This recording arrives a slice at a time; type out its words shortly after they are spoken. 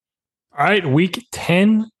All right, week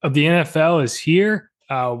 10 of the NFL is here.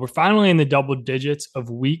 We're finally in the double digits of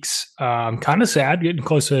weeks. Kind of sad getting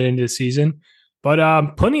closer to the end of the season,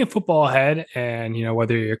 but plenty of football ahead. And,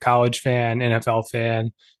 whether you're a college fan, NFL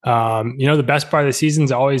fan, the best part of the season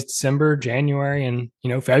is always December, January, and,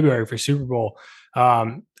 February for Super Bowl.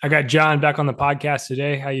 I got John back on the podcast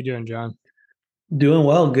today. How you doing, John? Doing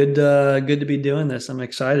well. Good to be doing this. I'm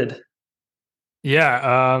excited.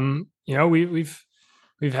 Yeah,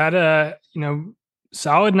 we've had a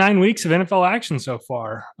solid 9 weeks of NFL action so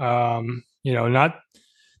far. Not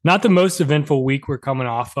the most eventful week we're coming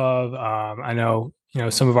off of. I know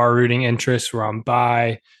some of our rooting interests were on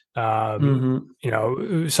bye. hmm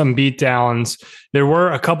Some beatdowns. There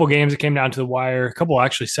were a couple games that came down to the wire. A couple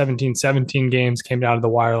actually 17-17 games came down to the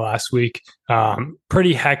wire last week.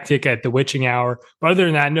 Pretty hectic at the witching hour. But other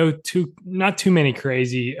than that, not too many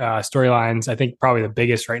crazy storylines. I think probably the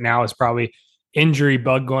biggest right now is probably injury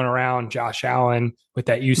bug going around. Josh Allen with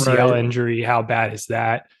that UCL Right. injury. How bad is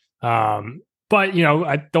that? But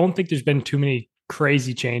I don't think there's been too many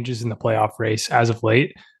crazy changes in the playoff race as of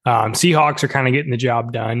late. Seahawks are kind of getting the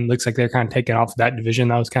job done. Looks like they're kind of taking off of that division.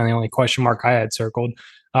 That was kind of the only question mark I had circled.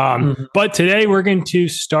 hmm But today we're going to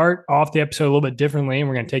start off the episode a little bit differently, and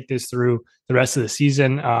we're going to take this through the rest of the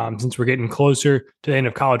season. Since we're getting closer to the end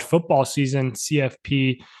of college football season,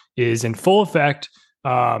 CFP is in full effect.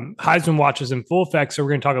 Heisman Watch is in full effect. So we're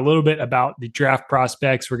going to talk a little bit about the draft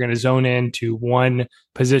prospects. We're going to zone in to one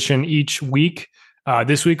position each week.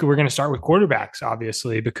 This week we're going to start with quarterbacks,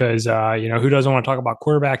 obviously, because who doesn't want to talk about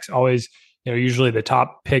quarterbacks? Always, usually the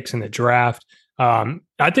top picks in the draft.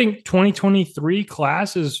 I think 2023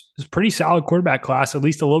 class is pretty solid quarterback class, at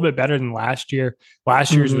least a little bit better than last year.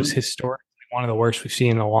 Last year's was hmm historically one of the worst we've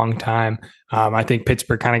seen in a long time. I think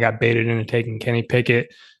Pittsburgh kind of got baited into taking Kenny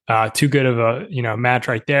Pickett. Too good of a match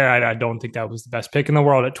right there. I don't think that was the best pick in the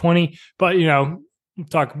world at 20, but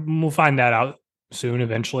we'll find that out soon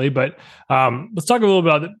eventually. But let's talk a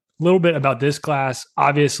little bit about this class.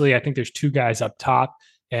 Obviously, I think there's two guys up top,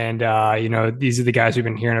 and these are the guys we've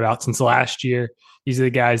been hearing about since last year. These are the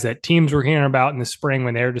guys that teams were hearing about in the spring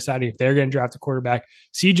when they were deciding if they're going to draft a quarterback.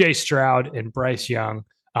 CJ Stroud and Bryce Young,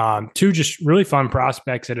 two just really fun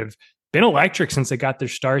prospects that have been electric since they got their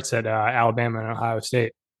starts at Alabama and Ohio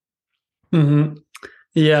State. hmm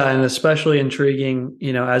Yeah, and especially intriguing,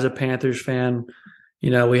 as a Panthers fan,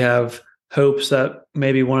 we have hopes that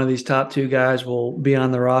maybe one of these top two guys will be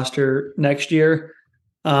on the roster next year.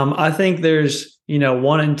 I think there's,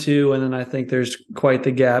 one and two, and then I think there's quite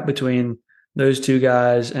the gap between those two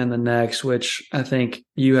guys and the next, which I think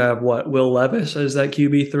you have Will Levis as that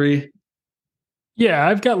QB3. Yeah,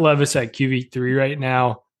 I've got Levis at QB3 right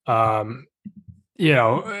now. I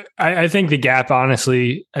think the gap,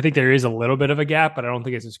 honestly, I think there is a little bit of a gap, but I don't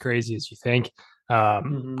think it's as crazy as you think.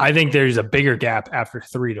 I think there's a bigger gap after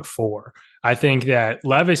 3 to 4. I think that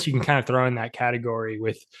Levis, you can kind of throw in that category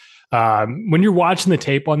with when you're watching the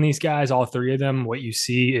tape on these guys, all three of them, what you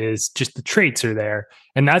see is just the traits are there.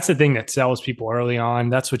 And that's the thing that sells people early on.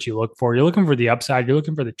 That's what you look for. You're looking for the upside, you're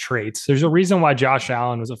looking for the traits. There's a reason why Josh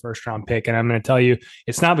Allen was a first round pick. And I'm going to tell you,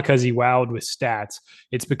 it's not because he wowed with stats,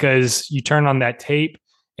 it's because you turn on that tape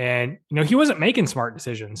and, he wasn't making smart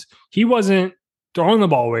decisions. He wasn't throwing the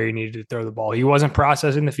ball where he needed to throw the ball. He wasn't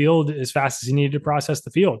processing the field as fast as he needed to process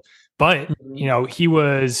the field. But, Mhm. he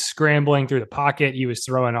was scrambling through the pocket. He was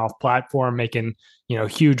throwing off platform, making,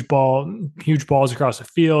 huge balls across the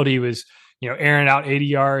field. He was, airing out 80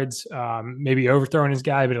 yards, maybe overthrowing his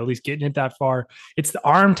guy, but at least getting it that far. It's the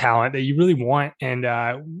arm talent that you really want. And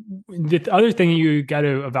the other thing you got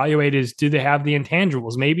to evaluate is, do they have the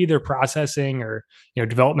intangibles? Maybe their processing or,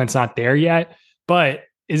 development's not there yet, but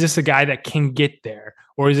is this a guy that can get there?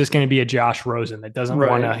 Or is this going to be a Josh Rosen that doesn't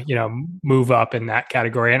want Right. to, move up in that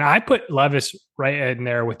category? And I put Levis right in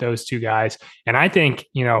there with those two guys. And I think,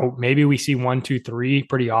 maybe we see 1, 2, 3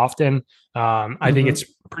 pretty often. I think hmm it's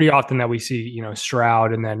pretty often that we see,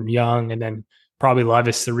 Stroud and then Young and then probably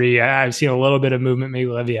Levis 3. I've seen a little bit of movement,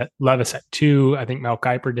 maybe Levis at 2. I think Mel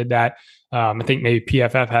Kiper did that. I think maybe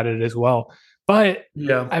PFF had it as well. But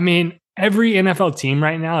Yeah. I mean, every NFL team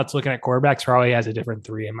right now that's looking at quarterbacks probably has a different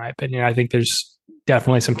 3, in my opinion. I think there's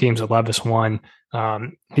definitely some teams with Levis 1.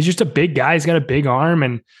 He's just a big guy. He's got a big arm.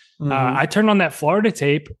 And hmm I turned on that Florida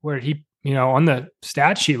tape where he, on the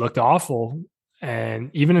stat sheet looked awful. And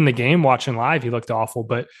even in the game watching live, he looked awful.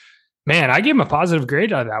 But man, I gave him a positive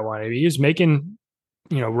grade out of that one. I mean, he was making,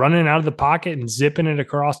 running out of the pocket and zipping it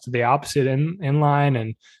across to the opposite in line.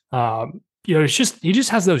 And, it's just, he just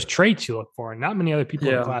has those traits you look for, and not many other people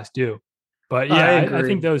in the Yeah. class do. But I yeah, I think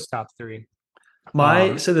agree. those top 3.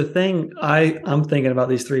 So the thing I'm thinking about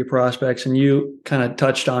these three prospects, and you kind of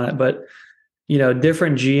touched on it, but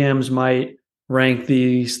different GMs might rank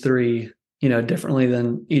these three, differently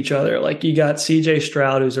than each other. Like you got CJ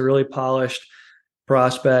Stroud, who's a really polished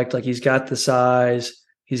prospect. Like he's got the size,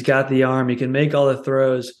 he's got the arm, he can make all the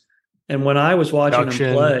throws. And when I was watching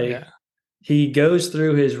him play, he goes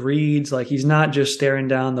through his reads. Like he's not just staring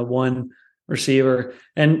down the one receiver.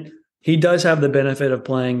 And he does have the benefit of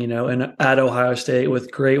playing, at Ohio State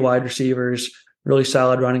with great wide receivers, really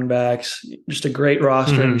solid running backs, just a great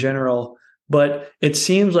roster in general. But it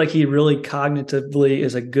seems like he really cognitively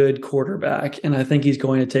is a good quarterback. And I think he's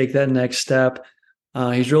going to take that next step.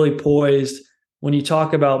 He's really poised. When you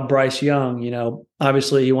talk about Bryce Young,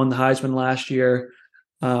 obviously he won the Heisman last year.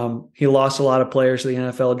 He lost a lot of players to the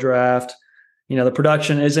NFL draft. The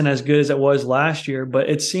production isn't as good as it was last year, but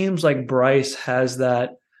it seems like Bryce has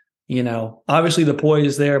that, obviously the poise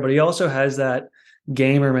is there, but he also has that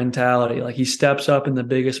gamer mentality. Like he steps up in the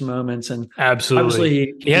biggest moments, and absolutely,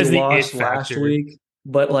 obviously he has lost last week,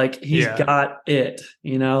 but like he's got it,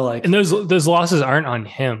 like, and those losses aren't on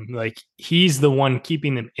him. Like he's the one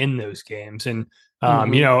keeping them in those games. And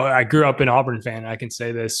I grew up an Auburn fan. I can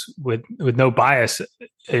say this with no bias.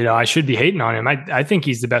 I should be hating on him. I think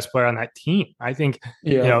he's the best player on that team. I think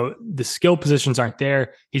the skill positions aren't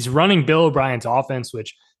there. He's running Bill O'Brien's offense,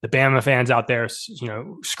 which the Bama fans out there,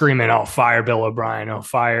 screaming, "Oh, fire Bill O'Brien! Oh,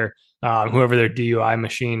 fire whoever their DUI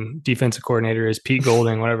machine defensive coordinator is, Pete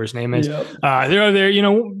Golding, whatever his name is." They're over there,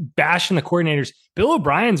 bashing the coordinators. Bill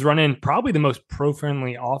O'Brien's running probably the most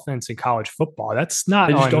pro-friendly offense in college football. That's not.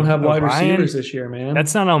 They just on don't have wide O'Brien. Receivers this year, man.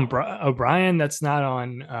 That's not on O'Brien. That's not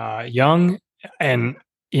on Young. And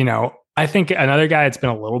I think another guy that's been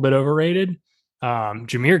a little bit overrated.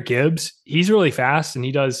 Jahmyr Gibbs, he's really fast and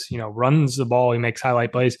he does, runs the ball. He makes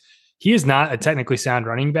highlight plays. He is not a technically sound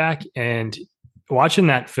running back. And watching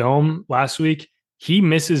that film last week, he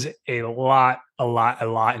misses a lot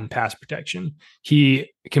in pass protection. He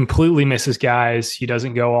completely misses guys. He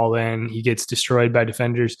doesn't go all in. He gets destroyed by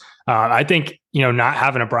defenders. I think, not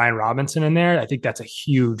having a Brian Robinson in there, I think that's a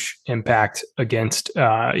huge impact against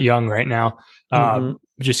Young right now.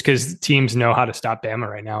 Just because teams know how to stop Bama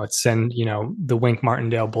right now. It's send, the Wink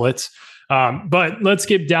Martindale blitz. But let's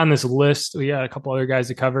get down this list. We got a couple other guys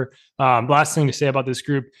to cover. Last thing to say about this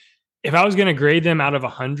group, if I was going to grade them out of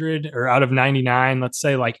 100 or out of 99, let's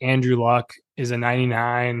say like Andrew Luck is a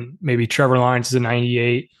 99, maybe Trevor Lawrence is a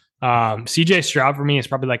 98. CJ Stroud for me is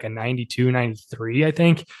probably like a 92, 93. I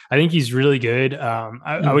think he's really good.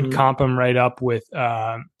 I would comp him right up with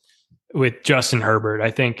Justin Herbert. I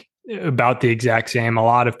think about the exact same, a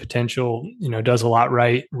lot of potential, does a lot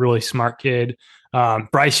right. Really smart kid.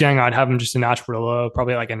 Bryce Young, I'd have him just a notch below,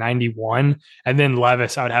 probably like a 91. And then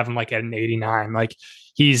Levis, I would have him like at an 89. Like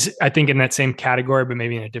he's, I think, in that same category, but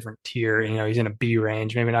maybe in a different tier. He's in a B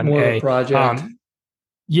range, maybe not more an A. Project.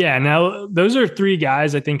 Now those are three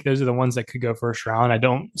guys. I think those are the ones that could go first round. I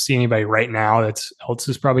don't see anybody right now that's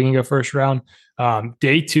probably going to go first round.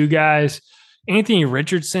 Day two guys. Anthony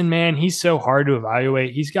Richardson, man, he's so hard to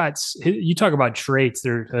evaluate. He's got, you talk about traits,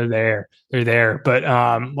 they're there. But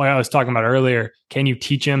what I was talking about earlier, can you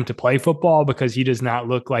teach him to play football? Because he does not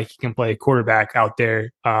look like he can play quarterback out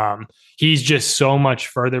there. He's just so much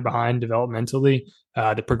further behind developmentally.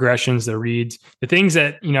 The progressions, the reads, the things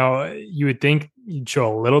that, you would think you'd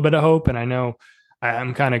show a little bit of hope. And I know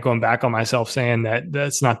I'm kind of going back on myself saying that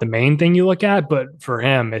that's not the main thing you look at, but for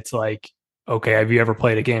him, it's like, okay, have you ever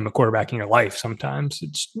played a game of quarterback in your life? Sometimes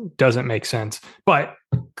it doesn't make sense, but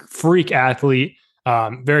freak athlete,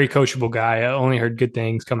 very coachable guy. I only heard good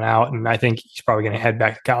things coming out, and I think he's probably going to head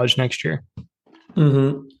back to college next year.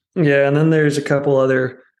 Yeah, and then there's a couple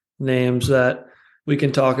other names that we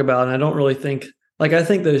can talk about, and I don't really think – I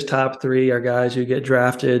think those top three are guys who get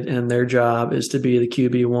drafted, and their job is to be the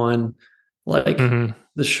QB1,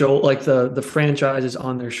 the franchise is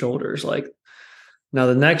on their shoulders, Now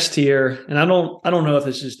the next tier, and I don't know if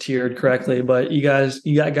this is tiered correctly, but you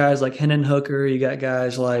got guys like Hendon Hooker, you got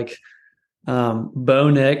guys like Bo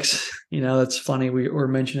Nix. That's funny we're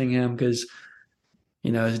mentioning him because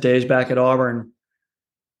his days back at Auburn,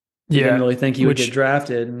 didn't really think he would get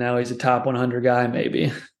drafted, and now he's a top 100 guy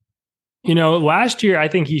maybe. Last year I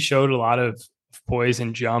think he showed a lot of poise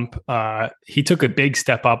and jump. He took a big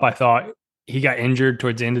step up. I thought he got injured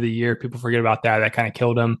towards the end of the year. People forget about that. That kind of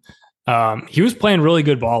killed him. He was playing really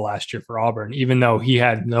good ball last year for Auburn, even though he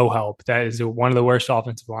had no help. That is one of the worst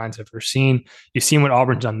offensive lines I've ever seen. You've seen what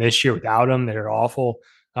Auburn's done this year without him. They're awful.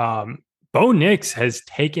 Bo Nix has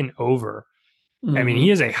taken over. I mean,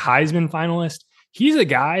 he is a Heisman finalist. he's a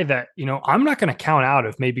guy that, I'm not going to count out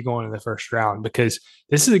of maybe going to the first round, because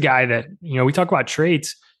this is a guy that, we talk about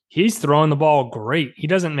traits. He's throwing the ball great. He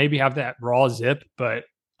doesn't maybe have that raw zip, but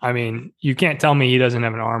I mean, you can't tell me he doesn't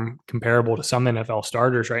have an arm comparable to some NFL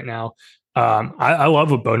starters right now. I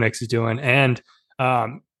love what Bo Nix is doing. And,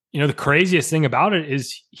 the craziest thing about it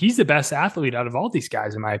is he's the best athlete out of all these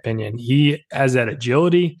guys, in my opinion. He has that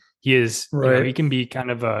agility. He is, Right. he can be he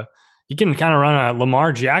can kind of run a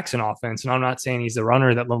Lamar Jackson offense. And I'm not saying he's the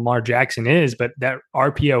runner that Lamar Jackson is, but that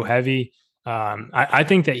RPO heavy. I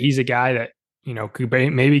think that he's a guy that, could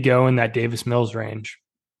maybe go in that Davis Mills range.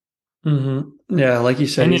 Mm-hmm. Yeah, like you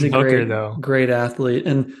said, And he's a Hooker, great athlete.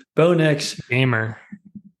 And Bo Nix, gamer.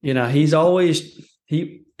 he's always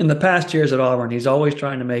in the past years at Auburn, he's always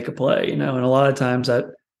trying to make a play, and a lot of times that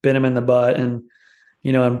bit him in the butt. And,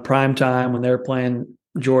 in prime time when they're playing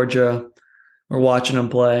Georgia, we're watching him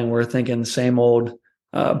play and we're thinking the same old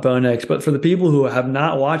Bo Nix. But for the people who have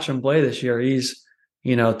not watched him play this year, he's,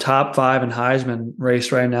 top 5 in Heisman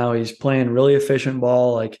race right now. He's playing really efficient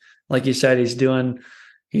ball. Like you said, he's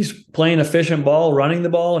playing efficient ball, running the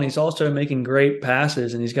ball, and he's also making great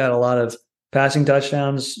passes. And he's got a lot of passing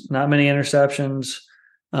touchdowns, not many interceptions.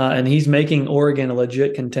 And he's making Oregon a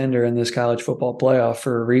legit contender in this college football playoff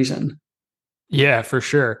for a reason. Yeah, for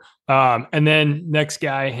sure. And then next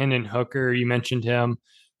guy, Hendon Hooker, you mentioned him.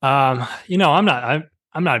 I'm not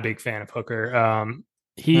a big fan of Hooker.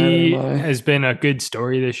 He has been a good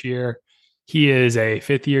story this year. He is a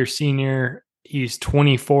 5th-year senior. He's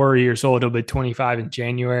 24 years old. He'll be 25 in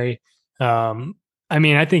January.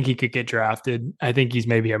 I think he could get drafted. I think he's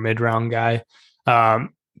maybe a mid-round guy.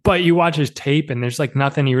 But you watch his tape and there's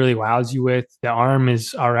nothing he really wows you with. The arm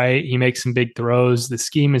is all right. He makes some big throws. The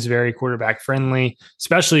scheme is very quarterback friendly,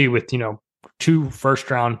 especially with, 2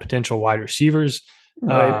 first-round potential wide receivers.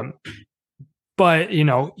 Right. But,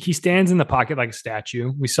 he stands in the pocket like a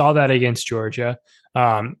statue. We saw that against Georgia.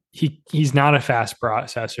 He's not a fast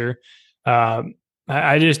processor.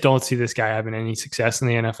 I just don't see this guy having any success in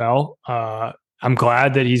the NFL. I'm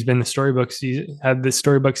glad that he's been had this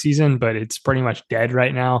storybook season, but it's pretty much dead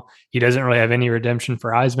right now. He doesn't really have any redemption for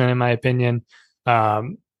Heisman, in my opinion,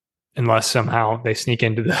 unless somehow they sneak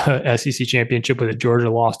into the SEC championship with a Georgia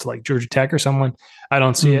loss to Georgia Tech or someone. I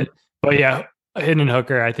don't see it. But yeah, Hendon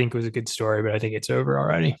Hooker, I think was a good story, but I think it's over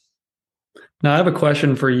already. Now I have a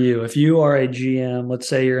question for you. If you are a GM, let's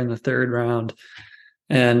say you're in the 3rd round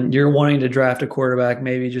and you're wanting to draft a quarterback,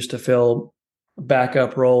 maybe just to fill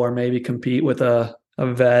backup role or maybe compete with a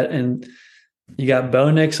vet, and you got Bo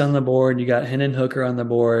Nix on the board, you got Hendon Hooker on the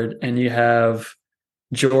board, and you have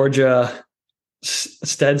Georgia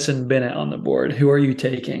Stetson Bennett on the board. Who are you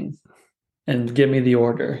taking? And give me the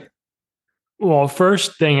order. Well,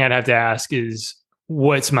 first thing I'd have to ask is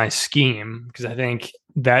what's my scheme? Because I think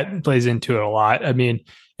that plays into it a lot. I mean,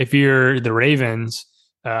 if you're the Ravens,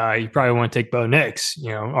 you probably want to take Bo Nix,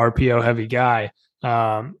 RPO heavy guy.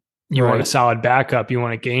 You want a solid backup. You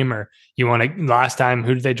want a gamer. Last time,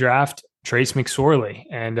 who did they draft? Trace McSorley.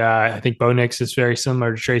 And I think Bo Nix is very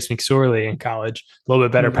similar to Trace McSorley in college. A little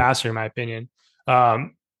bit better passer, in my opinion.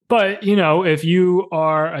 But, if you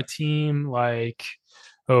are a team I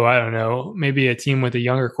don't know, maybe a team with a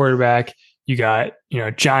younger quarterback, you got,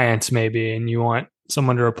 Giants maybe, and you want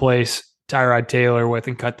someone to replace Tyrod Taylor with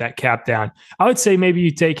and cut that cap down. I would say maybe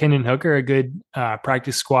you take Hendon Hooker, a good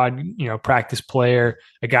practice squad, practice player,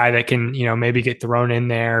 a guy that can, maybe get thrown in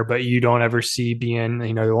there, but you don't ever see being,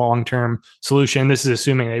 the long-term solution. This is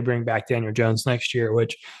assuming they bring back Daniel Jones next year,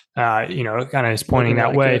 which, kind of is pointing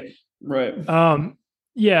that way. Right.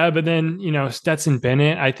 Yeah, but then, Stetson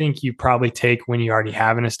Bennett, I think you probably take when you already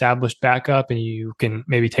have an established backup and you can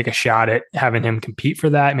maybe take a shot at having him compete for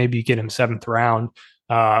that. Maybe you get him 7th round.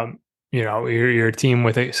 You're a team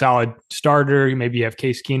with a solid starter. Maybe you have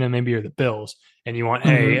Case Keenum, maybe you're the Bills, and you want,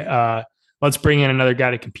 let's bring in another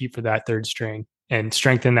guy to compete for that 3rd string and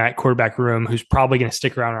strengthen that quarterback room who's probably going to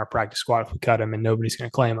stick around our practice squad if we cut him and nobody's going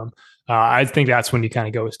to claim him. I think that's when you kind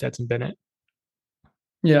of go with Stetson Bennett.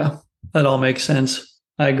 Yeah, that all makes sense.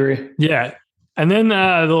 I agree. Yeah. And then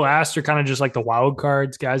the last are kind of just the wild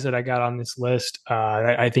cards, guys that I got on this list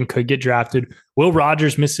that I think could get drafted. Will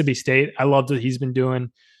Rogers, Mississippi State. I love what he's been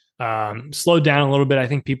doing. Slowed down a little bit. I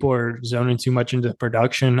think people are zoning too much into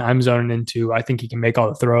production. I'm zoning into, I think he can make all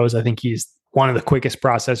the throws. I think he's one of the quickest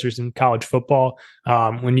processors in college football.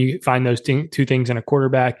 When you find those two things in a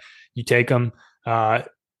quarterback, you take them. DJ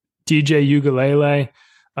Uiagalelei,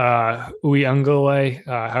 Uyunglele,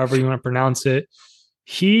 however you want to pronounce it.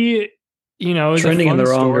 He it was a Trending in fun the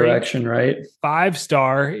wrong story. direction, right?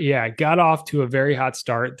 5-star, yeah, got off to a very hot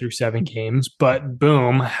start through 7 games, but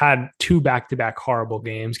boom, had 2 back-to-back horrible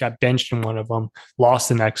games, got benched in one of them, lost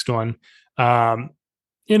the next one. Um,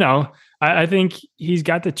 you know, I think he's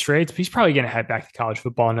got the traits, but he's probably going to head back to college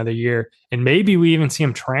football another year. And maybe we even see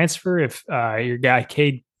him transfer if your guy,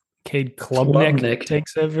 Cade Klubnik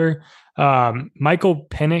takes over. Michael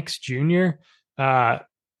Penix Jr.,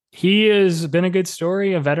 he has been a good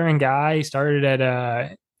story, a veteran guy. He started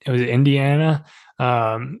at it was Indiana.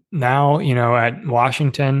 Now, at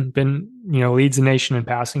Washington, been, leads the nation in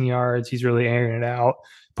passing yards. He's really airing it out,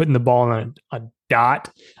 putting the ball in a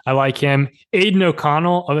dot. I like him. Aiden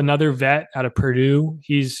O'Connell, of another vet out of Purdue.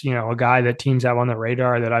 He's, a guy that teams have on the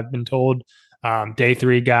radar that I've been told. Day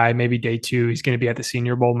 3 guy, maybe day 2. He's going to be at the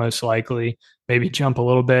Senior Bowl most likely. Maybe jump a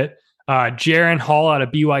little bit. Jaren Hall out of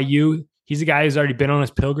BYU. He's a guy who's already been on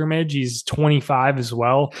his pilgrimage. He's 25 as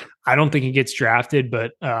well. I don't think he gets drafted,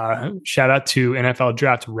 but shout out to NFL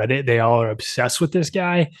Draft Reddit. They all are obsessed with this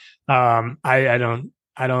guy. I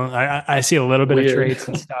see a little bit of traits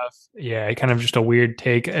and stuff. Yeah, kind of just a weird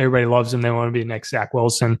take. Everybody loves him. They want to be the next Zach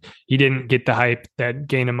Wilson. He didn't get the hype that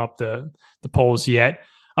gained him up the polls yet.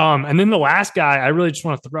 And then the last guy I really just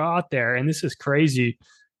want to throw out there, and this is crazy.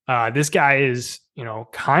 This guy is,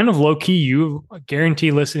 kind of low key. You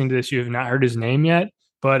guarantee listening to this, you have not heard his name yet,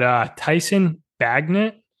 but Tyson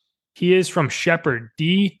Bagnet. He is from Shepherd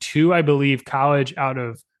D2, I believe, college out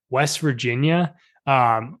of West Virginia.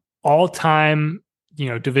 All time,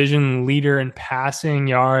 division leader in passing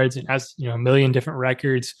yards and has, a million different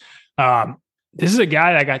records. This is a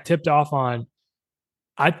guy that got tipped off on.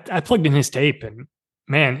 I plugged in his tape and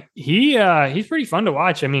man, he's pretty fun to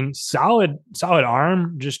watch. I mean, solid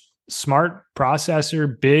arm, just smart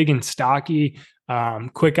processor, big and stocky,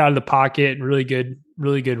 quick out of the pocket, really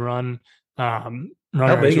good run. How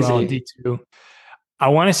big is he? D2. I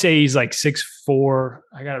want to say he's like 6'4".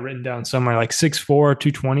 I got it written down somewhere, like 6'4",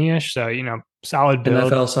 220-ish. So, solid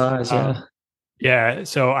build. NFL size, yeah. Yeah.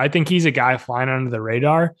 So I think he's a guy flying under the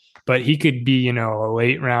radar, but he could be, a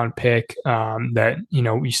late round pick that,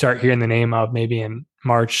 we start hearing the name of maybe in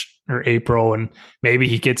March or April, and maybe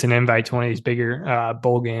he gets an invite to one of these bigger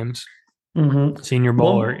bowl games, Senior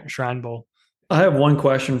Bowl or Shrine Bowl. I have one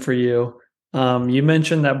question for you. You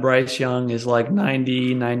mentioned that Bryce Young is like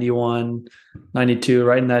 90, 91, 92,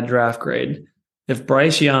 right in that draft grade. If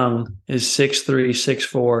Bryce Young is 6'3",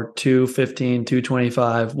 6'4", 215,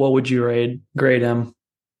 225, what would you grade him?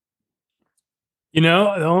 The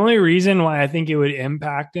only reason why I think it would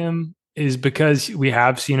impact him is because we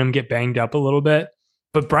have seen him get banged up a little bit.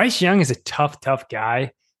 But Bryce Young is a tough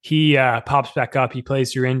guy. He pops back up. He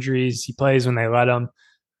plays through injuries. He plays when they let him.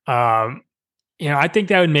 I think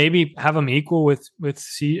that would maybe have him equal with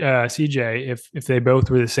CJ if they both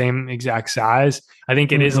were the same exact size. I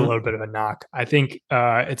think it is a little bit of a knock. I think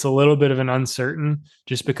it's a little bit of an uncertain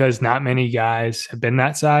just because not many guys have been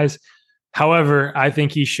that size. However, I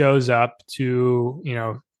think he shows up to,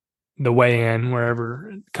 the weigh-in,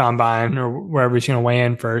 wherever combine or wherever he's going to weigh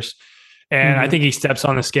in first. And I think he steps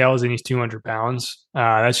on the scales and he's 200 pounds.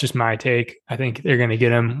 That's just my take. I think they're going to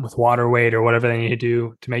get him with water weight or whatever they need to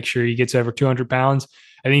do to make sure he gets over 200 pounds.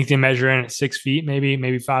 I think they measure in at 6 feet, maybe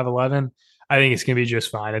 5'11". I think it's going to be just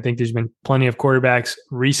fine. I think there's been plenty of quarterbacks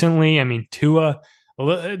recently. I mean, Tua,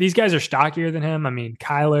 these guys are stockier than him. I mean,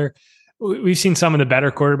 Kyler, we've seen some of the better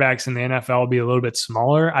quarterbacks in the NFL be a little bit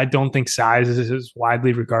smaller. I don't think size is as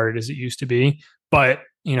widely regarded as it used to be, but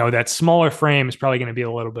that smaller frame is probably going to be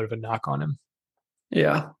a little bit of a knock on him.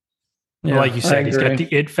 Yeah. Like you said, he's got the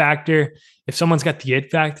it factor. If someone's got the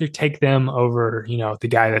it factor, take them over, the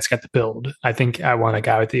guy that's got the build. I think I want a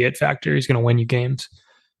guy with the it factor. He's going to win you games.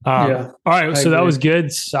 All right. So that was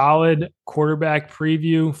good. Solid quarterback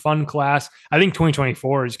preview, fun class. I think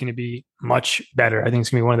 2024 is going to be much better. I think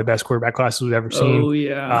it's going to be one of the best quarterback classes we've ever seen. Oh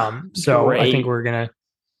yeah. So great. I think we're going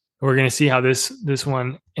to see how this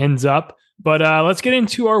one ends up. But let's get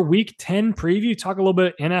into our Week 10 preview. Talk a little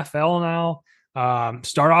bit NFL now.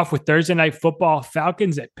 Start off with Thursday Night Football,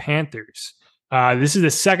 Falcons at Panthers. This is the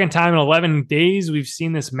second time in 11 days we've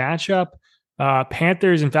seen this matchup.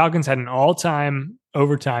 Panthers and Falcons had an all-time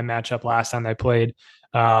overtime matchup last time they played.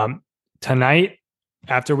 Tonight,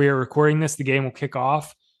 after we are recording this, the game will kick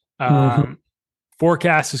off.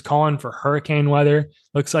 Forecast is calling for hurricane weather.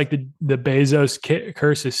 Looks like the Bezos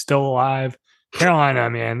curse is still alive. Carolina,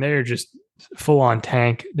 man, they're just full-on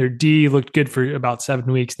tank. Their D looked good for about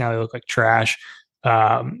 7 weeks. Now they look like trash.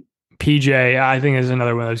 PJ, I think is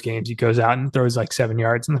another one of those games. He goes out and throws like 7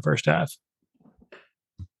 yards in the first half.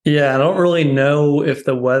 Yeah, I don't really know if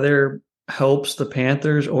the weather helps the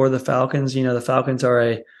Panthers or the Falcons. The Falcons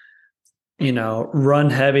are run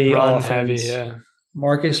heavy Run heavy, offense. yeah.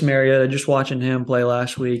 Marcus Mariota, just watching him play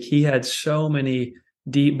last week, he had so many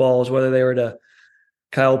deep balls, whether they were to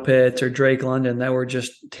Kyle Pitts or Drake London, that were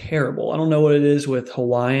just terrible. I don't know what it is with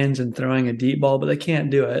Hawaiians and throwing a deep ball, but they can't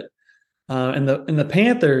do it. And the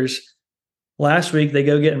Panthers last week, they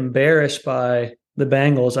go get embarrassed by the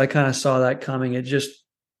Bengals. I kind of saw that coming.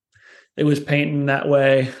 It was painting that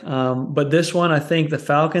way. But this one, I think the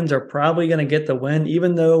Falcons are probably going to get the win,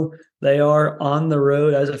 even though they are on the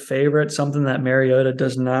road as a favorite, something that Mariota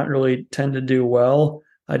does not really tend to do well.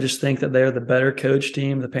 I just think that they're the better coach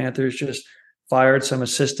team. The Panthers just fired some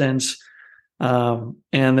assistants. And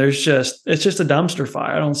it's just a dumpster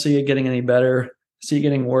fire. I don't see it getting any better. I see it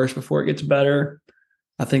getting worse before it gets better.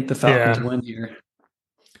 I think the Falcons win here.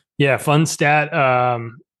 Yeah, fun stat.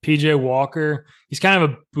 PJ Walker, he's kind of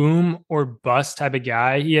a boom or bust type of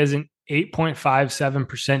guy. He has an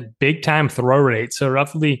 8.57% big time throw rate. So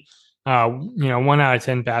roughly, 1 out of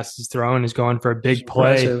 10 passes thrown is going for a big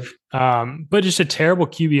play. But just a terrible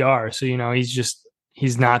QBR. So,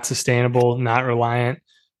 he's not sustainable, not reliant.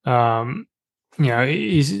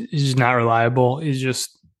 He's just not reliable. He's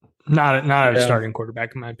just not a starting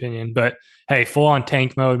quarterback in my opinion. But hey, full on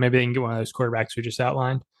tank mode. Maybe they can get one of those quarterbacks we just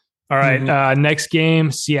outlined. All right. Next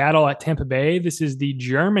game, Seattle at Tampa Bay. This is the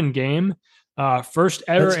German game. First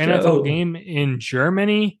ever NFL game in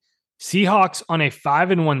Germany. Seahawks on a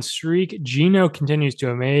 5-1 streak. Geno continues to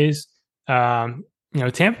amaze.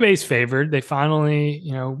 Tampa Bay's favored. They finally,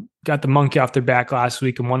 got the monkey off their back last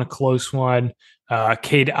week and won a close one.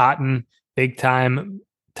 Cade Otton, big time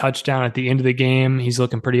touchdown at the end of the game. He's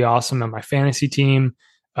looking pretty awesome on my fantasy team.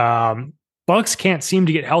 Bucks can't seem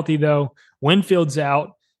to get healthy though. Winfield's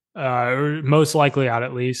out. Or most likely out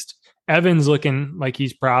at least. Evans looking like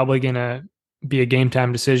he's probably going to be a game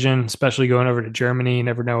time decision, especially going over to Germany. You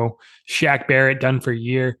never know. Shaq Barrett done for a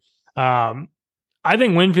year. I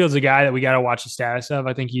think Winfield's a guy that we got to watch the status of.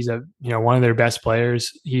 I think he's one of their best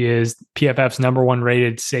players. He is PFF's number 1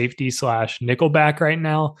 rated safety / nickelback right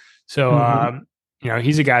now. So,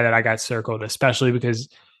 he's a guy that I got circled, especially because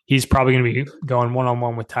he's probably going to be going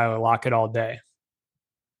one-on-one with Tyler Lockett all day.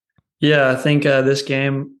 Yeah, I think this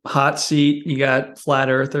game, hot seat, you got flat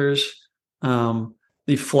earthers.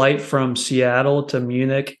 The flight from Seattle to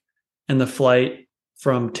Munich and the flight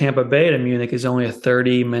from Tampa Bay to Munich is only a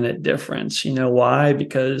 30-minute difference. You know why?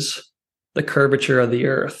 Because the curvature of the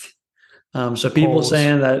earth. So people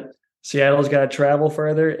saying that Seattle's got to travel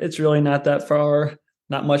further, it's really not that far,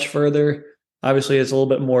 not much further. Obviously, it's a little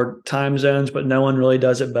bit more time zones, but no one really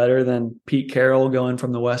does it better than Pete Carroll going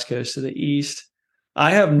from the West Coast to the East.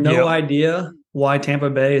 I have no idea why Tampa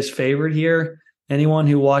Bay is favored here. Anyone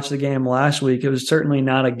who watched the game last week, it was certainly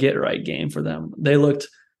not a get-right game for them. They looked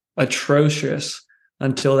atrocious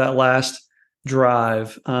until that last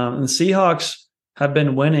drive. And the Seahawks have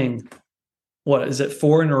been winning,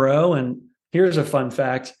 4 in a row? And here's a fun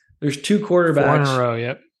fact. There's 2 quarterbacks. 4 in a row,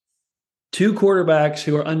 yep. 2 quarterbacks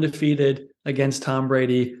who are undefeated against Tom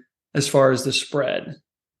Brady as far as the spread.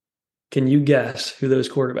 Can you guess who those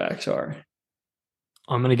quarterbacks are?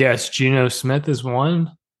 I'm going to guess Geno Smith is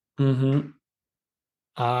 1. 2.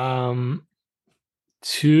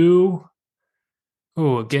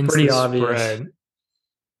 Against pretty the obvious. spread.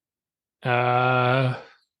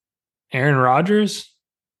 Aaron Rodgers?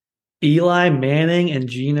 Eli Manning and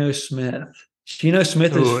Geno Smith. Geno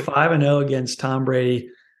Smith is 5-0 against Tom Brady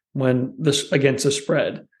against the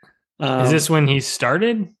spread. Is this when he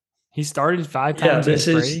started? He started 5 times against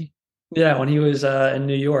Brady? Yeah, when he was in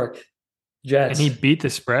New York. Jets. And he beat the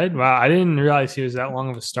spread? Wow, I didn't realize he was that long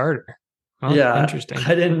of a starter. Huh, yeah, interesting.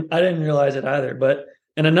 I didn't realize it either.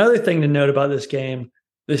 And another thing to note about this game,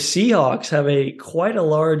 the Seahawks have quite a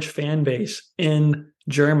large fan base in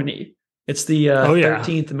Germany. It's the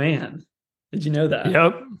 13th man. Did you know that?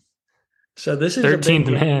 Yep. So this is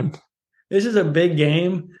 13th man. This is a big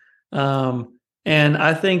game. And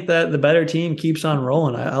I think that the better team keeps on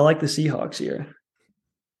rolling. I like the Seahawks here.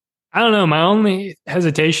 I don't know. My only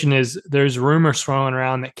hesitation is there's rumors swirling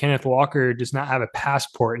around that Kenneth Walker does not have a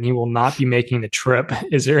passport and he will not be making the trip.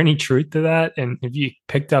 Is there any truth to that? And have you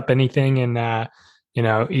picked up anything in,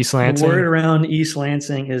 East Lansing? The word around East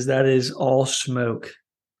Lansing is that is all smoke.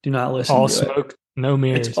 Do not listen all to smoke, no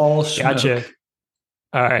mirrors. It's all smoke. Gotcha.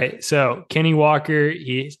 All right. So Kenny Walker,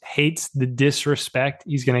 he hates the disrespect.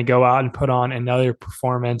 He's going to go out and put on another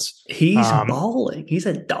performance. He's balling. He's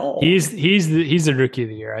a dog. He's the rookie of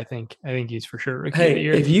the year. I think he's for sure rookie of the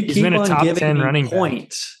year. If you keep on giving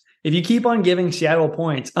points, if you keep on giving Seattle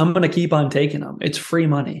points, I'm going to keep on taking them. It's free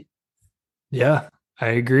money. Yeah, I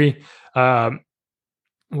agree.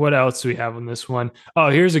 What else do we have on this one? Oh,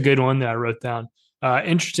 here's a good one that I wrote down.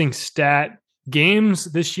 Interesting stat. Games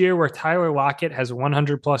this year where Tyler Lockett has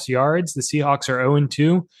 100 plus yards, the Seahawks are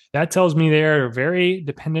 0-2. That tells me they are very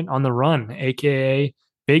dependent on the run, aka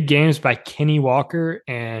big games by Kenny Walker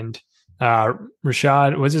and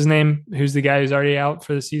Rashad. What's his name? Who's the guy who's already out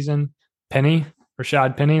for the season? Penny?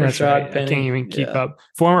 Rashad Penny. That's Rashad right. Penny. I can't even keep up.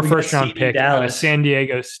 Former first round pick out of San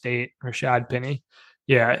Diego State, Rashad Penny.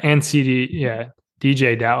 Yeah, and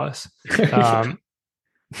DJ Dallas. Get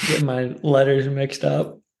my letters mixed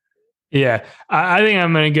up. Yeah, I think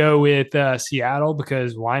I'm going to go with Seattle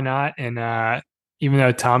because why not? And even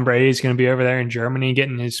though Tom Brady is going to be over there in Germany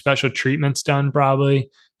getting his special treatments done, probably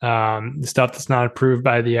the stuff that's not approved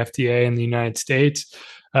by the FDA in the United States.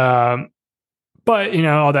 But,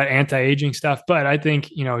 all that anti-aging stuff. But I think,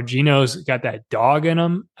 Geno's got that dog in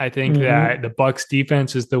him. I think that the Bucs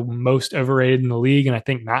defense is the most overrated in the league. And I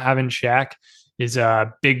think not having Shaq is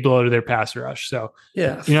a big blow to their pass rush. So,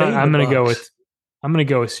 yeah, I'm going to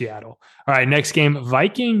go with Seattle. All right, next game,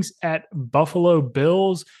 Vikings at Buffalo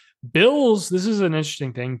Bills. Bills, this is an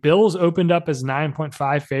interesting thing. Bills opened up as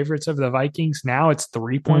 9.5 favorites of the Vikings. Now it's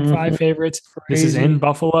 3.5 favorites. Crazy. This is in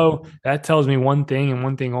Buffalo. That tells me one thing and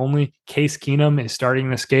one thing only. Case Keenum is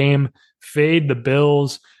starting this game. Fade the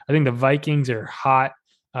Bills. I think the Vikings are hot.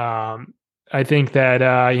 I think that,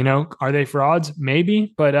 are they frauds?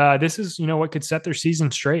 Maybe. But this is, what could set their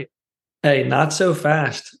season straight. Hey, not so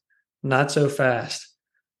fast. Not so fast.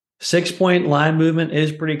 6-point line movement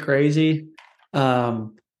is pretty crazy.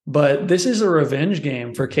 But this is a revenge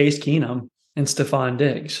game for Case Keenum and Stephon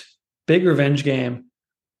Diggs. Big revenge game.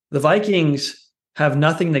 The Vikings have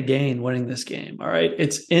nothing to gain winning this game, all right?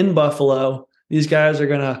 It's in Buffalo. These guys are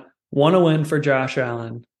going to want to win for Josh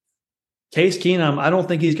Allen. Case Keenum, I don't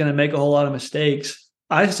think he's going to make a whole lot of mistakes.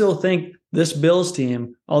 I still think this Bills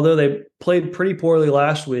team, although they played pretty poorly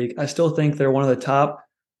last week, I still think they're one of the top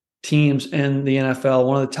teams in the NFL,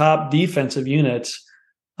 one of the top defensive units.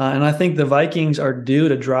 And I think the Vikings are due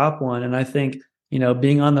to drop one. And I think,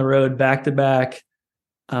 being on the road back-to-back,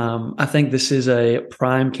 I think this is a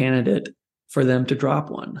prime candidate for them to drop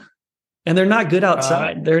one. And they're not good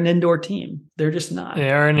outside. They're an indoor team. They're just not. They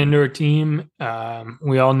are an indoor team.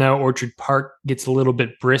 We all know Orchard Park gets a little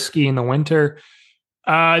bit brisky in the winter.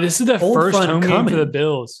 This is the first home game for the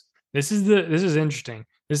Bills. This is interesting.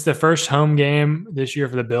 This is the first home game this year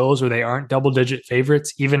for the Bills where they aren't double-digit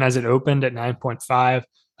favorites, even as it opened at 9.5.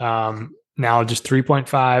 Now just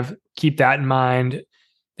 3.5. Keep that in mind.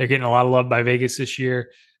 They're getting a lot of love by Vegas this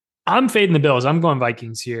year. I'm fading the Bills. I'm going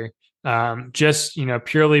Vikings here. Just,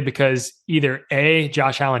 purely because either A,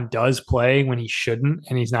 Josh Allen does play when he shouldn't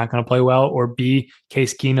and he's not going to play well, or B,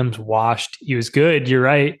 Case Keenum's washed. He was good. You're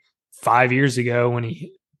right. 5 years ago when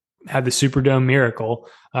he had the Superdome miracle.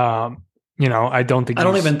 I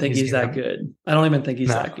don't even think he's that good. I don't even think he's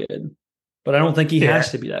that good. But I don't think he has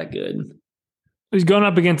to be that good. He's going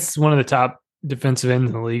up against one of the top defensive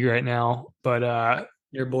ends in the league right now. But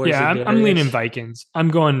your boys, I'm leaning Vikings. I'm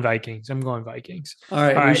going Vikings. All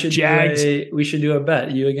right, we should do a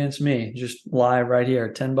bet. You against me, just live right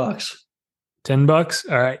here. $10.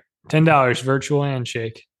 $10. All right, $10. Virtual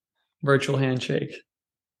handshake.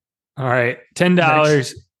 All right,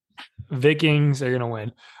 $10. Vikings are going to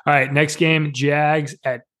win. All right, next game, Jags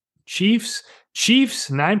at Chiefs. Chiefs,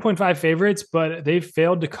 9.5 favorites, but they've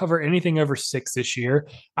failed to cover anything over 6 this year.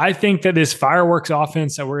 I think that this fireworks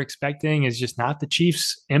offense that we're expecting is just not the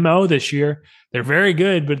Chiefs' MO this year. They're very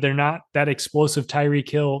good, but they're not that explosive Tyreek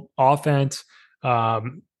Hill offense.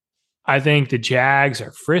 I think the Jags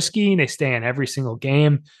are frisky. They stay in every single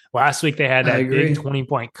game. Last week, they had that big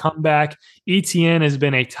 20-point comeback. ETN has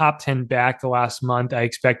been a top 10 back the last month. I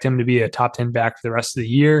expect him to be a top 10 back for the rest of the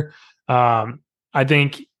year. I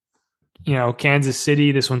think Kansas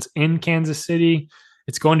City, this one's in Kansas City.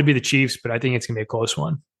 It's going to be the Chiefs, but I think it's going to be a close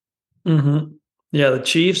one. Mm-hmm. Yeah, the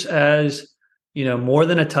Chiefs as, more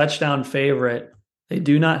than a touchdown favorite, they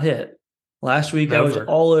do not hit. Last week, I was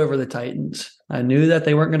all over the Titans. I knew that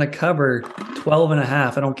they weren't going to cover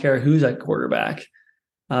 12.5. I don't care who's at quarterback.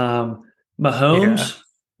 Mahomes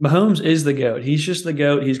is the GOAT. He's just the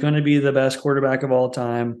GOAT. He's going to be the best quarterback of all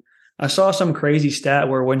time. I saw some crazy stat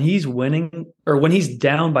where when he's winning or when he's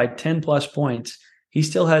down by 10 plus points, he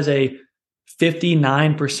still has a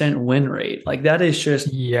 59% win rate. Like that is just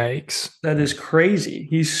yikes. That is crazy.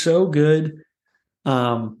 He's so good.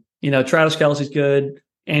 Travis Kelce's good.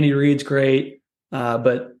 Andy Reid's great.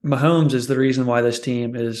 But Mahomes is the reason why this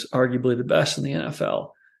team is arguably the best in the NFL.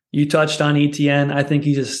 You touched on ETN. I think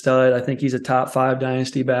he's a stud. I think he's a top 5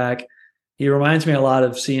 dynasty back. He reminds me a lot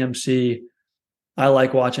of CMC. I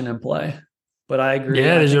like watching him play, but I agree.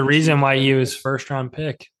 Yeah, there's a reason why he was first round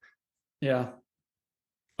pick. Yeah.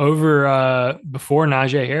 over before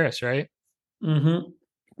Najee Harris, right? Mm-hmm.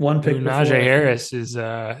 One Who pick Najee before, I think. Harris is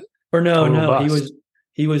Or no, total no, bust.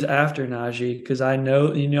 he was after Najee because I know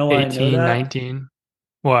why I know 18, that. 19.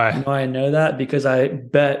 Why? I know that because I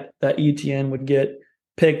bet that ETN would get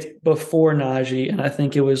picked before Najee, and I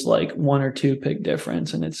think it was like one or two pick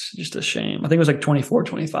difference, and it's just a shame. I think it was like 24,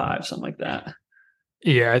 25, something like that.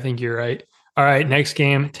 Yeah, I think you're right. All right, next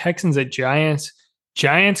game, Texans at Giants.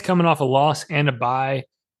 Giants coming off a loss and a bye.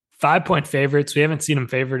 5-point favorites. We haven't seen them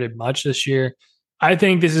favorited much this year. I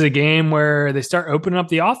think this is a game where they start opening up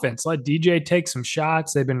the offense. Let DJ take some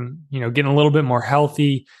shots. They've been, getting a little bit more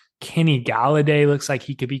healthy. Kenny Galladay looks like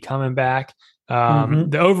he could be coming back. Mm-hmm.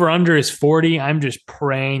 The over under is 40. I'm just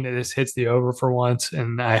praying that this hits the over for once,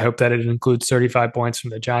 and I hope that it includes 35 points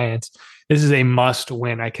from the Giants. This is a must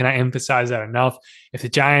win. I cannot emphasize that enough. If the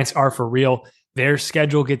Giants are for real, their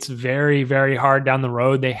schedule gets very, very hard down the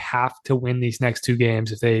road. They have to win these next two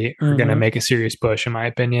games if they are going to Mm-hmm. make a serious push, in my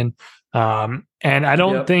opinion. And I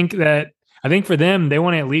don't Yep. think that. I think for them, they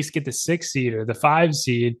want to at least get the 6 seed or the 5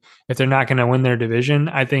 seed if they're not going to win their division.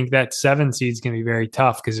 I think that 7 seed is going to be very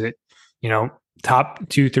tough because you know, top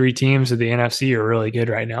 2, 3 teams of the NFC are really good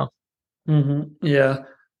right now. Mm-hmm. Yeah.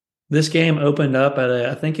 This game opened up at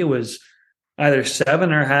I think it was either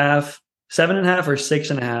 7.5 or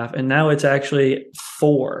 6.5, and now it's actually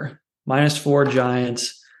 -4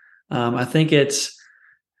 Giants. I think it's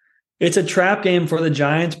a trap game for the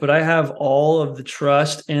Giants, but I have all of the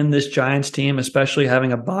trust in this Giants team, especially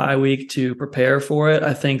having a bye week to prepare for it.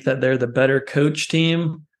 I think that they're the better coach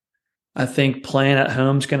team. I think playing at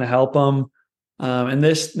home is going to help them. And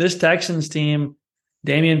this Texans team,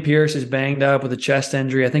 Damian Pierce is banged up with a chest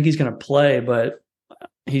injury. I think he's going to play, but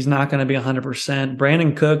he's not going to be 100%.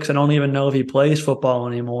 Brandon Cooks, I don't even know if he plays football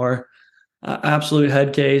anymore. Absolute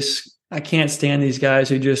head case. I can't stand these guys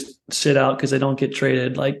who just sit out because they don't get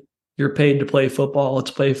traded. Like, you're paid to play football.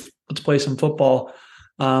 Let's play some football.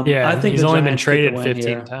 I Yeah, think he's the only been Giants get the traded win 15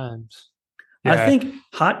 here. times. I Yeah, think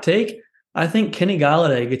hot take. I think Kenny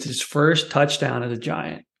Galladay gets his first touchdown as a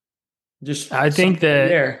Giant. Just I think something in the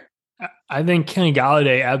that air. I think Kenny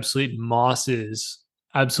Galladay absolutely mosses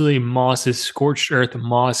scorched earth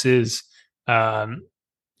mosses. Um,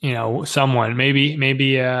 someone maybe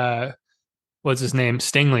what's his name?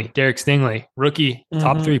 Stingley, Derek Stingley, rookie,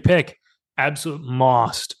 top 3 Mm-hmm. pick, absolute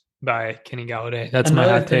mossed by Kenny Galladay. That's my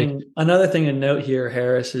hot take. Another thing to note here,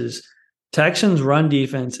 Harris, is Texans run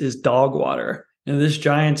defense is dog water. And this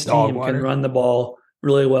Giants Dog team can water. run the ball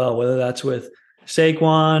really well, whether that's with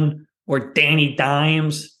Saquon or Danny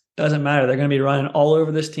Dimes. Doesn't matter. They're going to be running all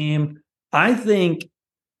over this team. I think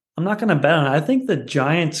I'm not going to bet on it. I think the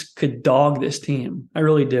Giants could dog this team. I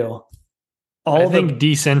really do. I All think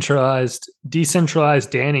the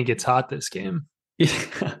decentralized Danny gets hot this game.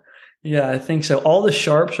 Yeah, I think so. All the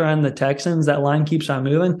sharps are on the Texans. That line keeps on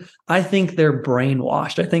moving. I think they're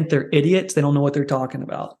brainwashed. I think they're idiots. They don't know what they're talking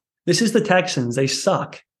about. This is the Texans. They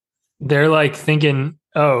suck. They're like thinking,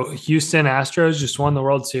 "Oh, Houston Astros just won the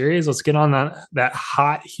World Series. Let's get on that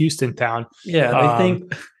hot Houston town." Yeah, Um,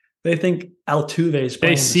 they think Altuve's they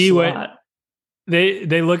playing the see what slot.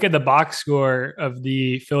 they look at the box score of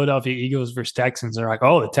the Philadelphia Eagles versus Texans. They're like,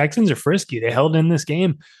 "Oh, the Texans are frisky. They held in this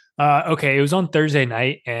game." Okay, it was on Thursday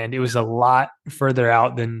night, and it was a lot further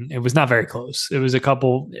out than it was. Not very close. It was a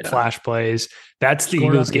couple Yeah, flash plays. That's the scoring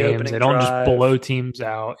on Eagles the games. They opening don't just drive. blow teams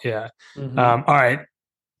out. Yeah. Mm-hmm. All right.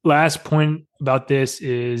 Last point about this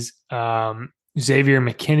is Xavier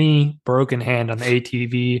McKinney, broken hand on the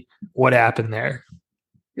ATV. What happened there?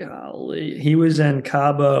 Golly, he was in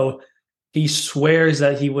Cabo. He swears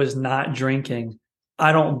that he was not drinking.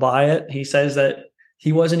 I don't buy it. He says that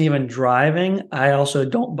he wasn't even driving. I also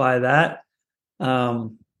don't buy that.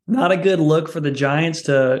 Not a good look for the Giants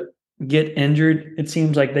to get injured. It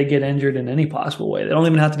seems like they get injured in any possible way. They don't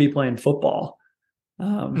even have to be playing football.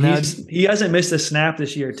 Now, He hasn't missed a snap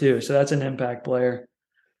this year too, so that's an impact player.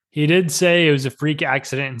 he did say it was a freak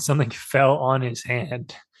accident and something fell on his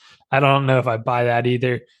hand. I don't know if I buy that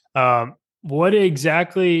either. What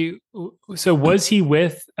exactly? So was he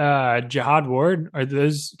with Jihad Ward? Are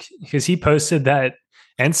those because he posted that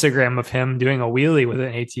Instagram of him doing a wheelie with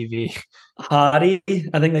an ATV? Hottie,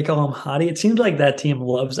 I think they call him Hottie. It seems like that team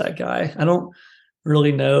loves that guy. I don't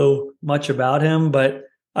really know much about him, but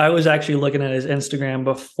I was actually looking at his Instagram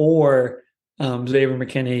before Xavier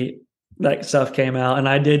McKinney that stuff came out, and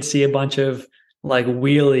I did see a bunch of like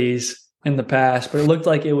wheelies in the past, but it looked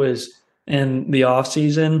like it was in the off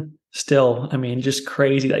season. Still, I mean, just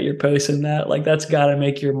crazy that you're posting that. Like, that's got to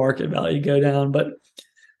make your market value go down. But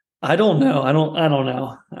I don't know. I don't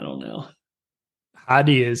know.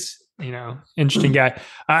 Hadi is interesting guy.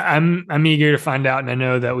 I'm eager to find out, and I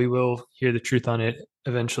know that we will hear the truth on it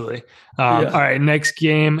eventually. All right, next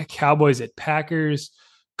game, Cowboys at Packers.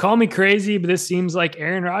 Call me crazy, but this seems like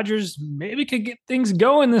Aaron Rodgers maybe could get things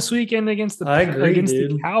going this weekend against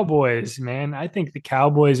the Cowboys, man. I think the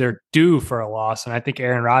Cowboys are due for a loss, and I think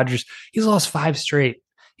Aaron Rodgers, he's lost 5 straight.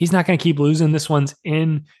 He's not going to keep losing. This one's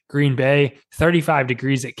in Green Bay, 35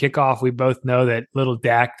 degrees at kickoff. We both know that little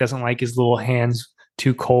Dak doesn't like his little hands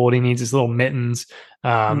too cold. He needs his little mittens.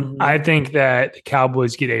 I think that the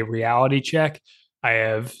Cowboys get a reality check. I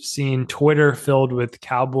have seen Twitter filled with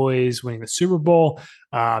Cowboys winning the Super Bowl.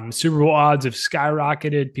 Super Bowl odds have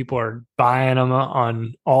skyrocketed. People are buying them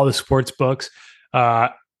on all the sports books.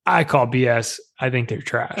 I call BS. I think they're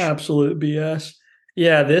trash. Absolute BS.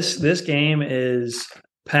 Yeah, this game is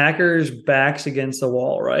Packers backs against the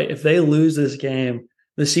wall, right? If they lose this game,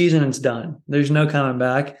 the season is done. There's no coming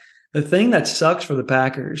back. The thing that sucks for the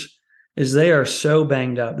Packers is they are so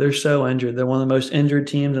banged up. They're so injured. They're one of the most injured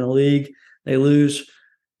teams in the league. They lose,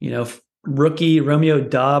 rookie Romeo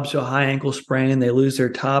Doubs to a high ankle sprain. They lose their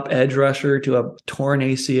top edge rusher to a torn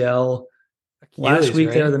ACL. Last week,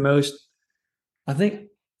 right? They were the most, I think,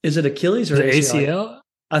 is it Achilles or ACL?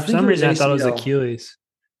 I think for some reason I thought it was Achilles.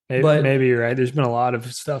 Maybe you're right. There's been a lot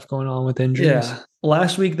of stuff going on with injuries. Yeah.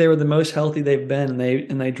 Last week, they were the most healthy they've been,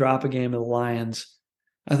 and they drop a game to the Lions.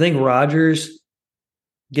 I think Rodgers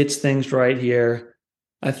gets things right here.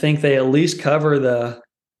 I think they at least cover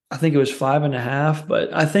I think it was 5.5,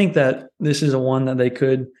 but I think that this is a one that they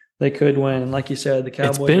could win. And like you said, the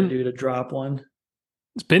Cowboys are due to drop one.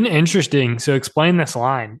 It's been interesting. So explain this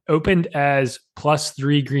line. Opened as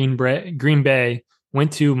 +3 Green Bay,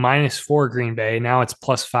 went to -4 Green Bay. Now it's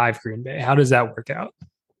 +5 Green Bay. How does that work out?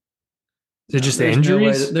 Is it just the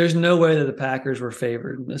injuries? There's no way that the Packers were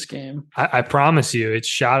favored in this game. I promise you, it's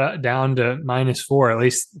shot down to -4, at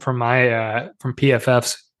least from from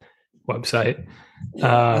PFF's website.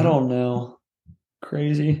 Yeah, I don't know.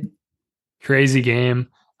 Crazy game.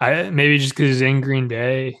 Maybe just because it's in Green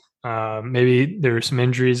Bay. Maybe there were some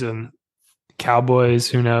injuries and Cowboys.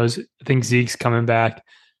 Who knows? I think Zeke's coming back.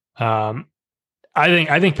 I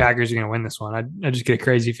think Packers are going to win this one. I just get a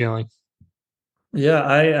crazy feeling. Yeah,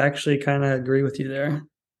 I actually kind of agree with you there.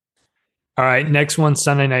 All right, next one,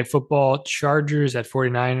 Sunday Night Football. Chargers at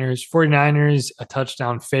 49ers. 49ers, a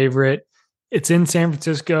touchdown favorite. It's in San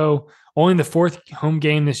Francisco. Only the 4th home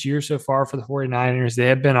game this year so far for the 49ers. They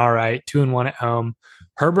have been all right, 2-1 at home.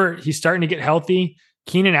 Herbert, he's starting to get healthy.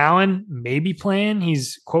 Keenan Allen may be playing.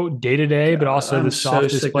 He's, quote, day-to-day, but also the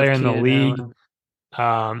softest player in the league.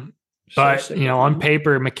 But, on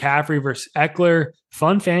paper, McCaffrey versus Eckler,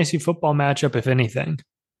 fun fantasy football matchup, if anything.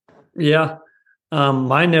 Yeah.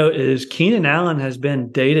 My note is Keenan Allen has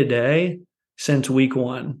been day-to-day since week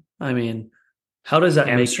 1. I mean, how does that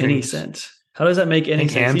make any sense? How does that make any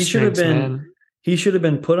sense? He should have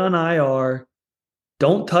been put on IR.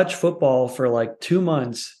 Don't touch football for like 2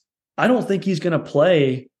 months. I don't think he's going to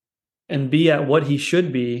play and be at what he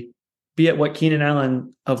should be at what Keenan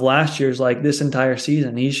Allen of last year's like this entire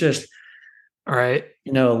season. He's just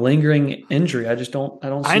lingering injury. I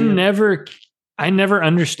don't see I never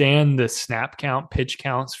understand the snap count, pitch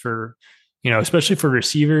counts for, especially for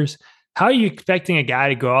receivers. How are you expecting a guy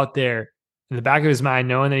to go out there in the back of his mind,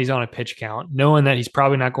 knowing that he's on a pitch count, knowing that he's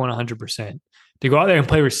probably not going 100%, to go out there and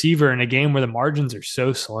play receiver in a game where the margins are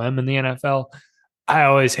so slim in the NFL? I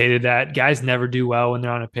always hated that. Guys never do well when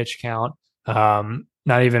they're on a pitch count.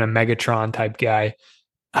 Not even a Megatron type guy.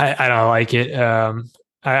 I don't like it.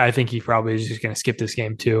 I think he probably is just going to skip this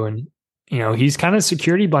game too. And, he's kind of a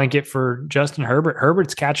security blanket for Justin Herbert.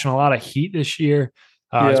 Herbert's catching a lot of heat this year,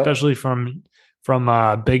 especially from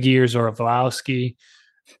big ears or Orlovsky.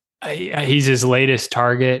 He's his latest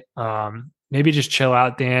target. Maybe just chill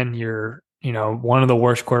out, Dan. You're, one of the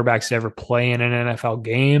worst quarterbacks to ever play in an NFL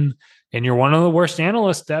game, and you're one of the worst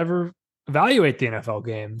analysts to ever evaluate the NFL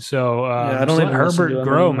game. So I don't let Herbert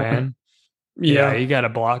grow, man. Yeah, you got to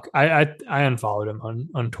block. I unfollowed him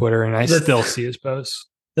on Twitter, and I still see his posts.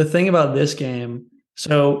 The thing about this game,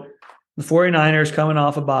 so the 49ers coming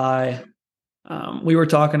off a bye, we were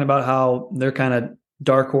talking about how they're kind of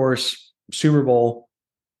dark horse Super Bowl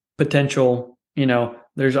potential.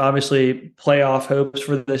 There's obviously playoff hopes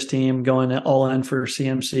for this team going all in for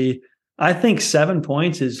CMC. I think 7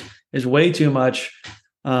 points is way too much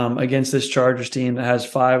against this Chargers team that has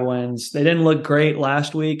 5 wins. They didn't look great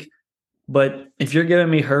last week, but if you're giving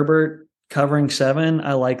me Herbert covering 7,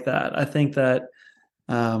 I like that. I think that,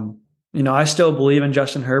 I still believe in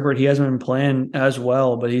Justin Herbert. He hasn't been playing as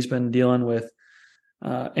well, but he's been dealing with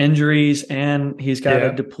injuries, and he's got a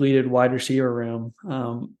Yeah. depleted wide receiver room.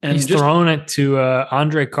 And He's just throwing it to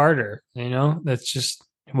Andre Carter. That's just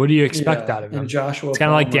what do you expect yeah, out of and him? Joshua It's kind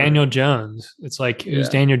of like Palmer. Daniel Jones. It's like who's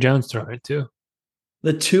Yeah, Daniel Jones throwing it to?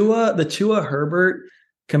 the Tua Herbert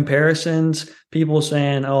comparisons. People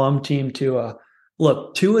saying, "Oh, I'm Team Tua."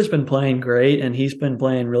 Look, Tua's been playing great, and he's been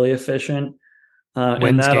playing really efficient. And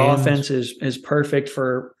Wins that games. offense is perfect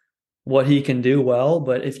for what he can do well.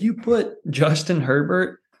 But if you put Justin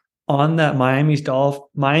Herbert on that Miami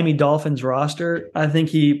Dolphins roster, I think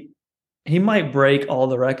he might break all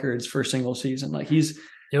the records for a single season. Like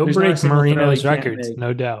He'll there's not a break single throw he Marino's can't records, make.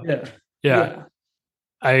 no doubt. Yeah, Yeah, yeah,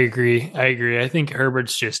 I agree. I agree. I think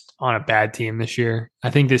Herbert's just on a bad team this year. I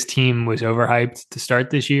think this team was overhyped to start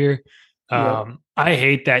this year. yep. I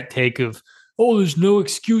hate that take of, oh, there's no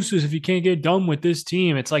excuses if you can't get done with this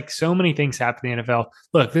team. It's like so many things happen in the NFL.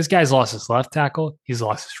 Look, this guy's lost his left tackle. He's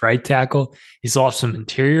lost his right tackle. He's lost some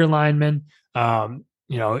interior linemen.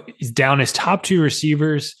 He's down his top two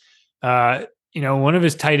receivers. One of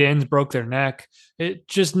his tight ends broke their neck. It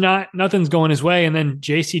just nothing's going his way. And then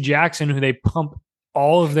JC Jackson, who they pump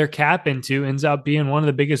all of their cap into, ends up being one of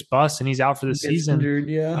the biggest busts, and he's out for the Gets season. injured.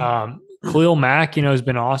 Yeah. Khalil Mack, has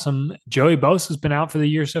been awesome. Joey Bosa has been out for the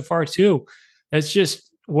year so far too. It's just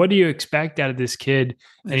what do you expect out of this kid?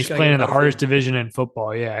 They And just he's gotta playing get in the hardest healthy. division in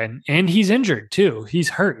football, yeah. And he's injured too. He's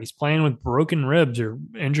hurt. He's playing with broken ribs or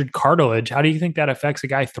injured cartilage. How do you think that affects a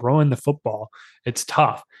guy throwing the football? It's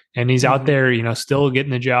tough. And he's out Mhm. there, still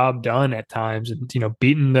getting the job done at times, and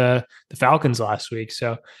beating the Falcons last week.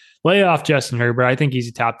 So lay off Justin Herbert. I think he's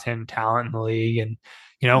a top 10 talent in the league, and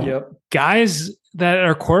Yep. guys that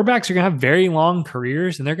are quarterbacks are going to have very long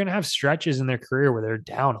careers, and they're going to have stretches in their career where they're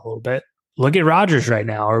down a little bit. Look at Rodgers right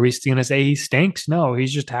now. Are we still going to say he stinks? No,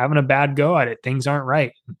 he's just having a bad go at it. Things aren't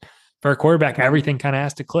right. For a quarterback, everything kind of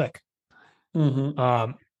has to click. Mm-hmm.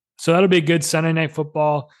 Um, so that'll be a good Sunday night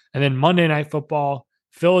football. And then Monday night football,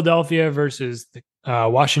 Philadelphia versus the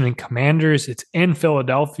Washington Commanders. It's in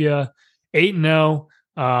Philadelphia, 8-0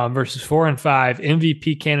 versus 4-5.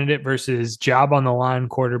 MVP candidate versus job on the line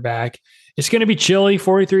quarterback. It's going to be chilly,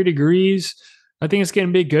 43 degrees. I think it's going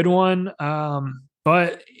to be a good one.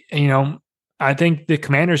 But, I think the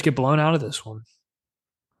Commanders get blown out of this one.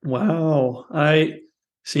 Wow. I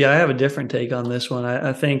see. I have a different take on this one.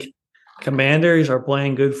 I think Commanders are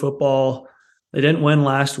playing good football. They didn't win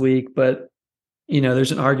last week, but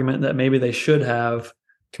there's an argument that maybe they should have.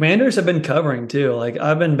 Commanders have been covering too. Like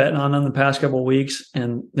I've been betting on them the past couple of weeks,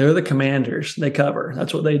 and they're the Commanders. They cover.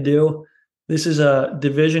 That's what they do. This is a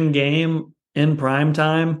division game in prime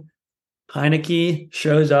time. Heineke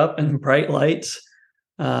shows up in bright lights.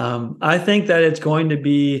 I think that it's going to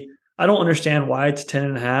be. I don't understand why it's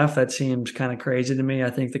 10.5. That seems kind of crazy to me. I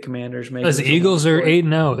think the Commanders make Because it the as a one Eagles are score.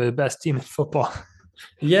 8-0, they're the best team in football.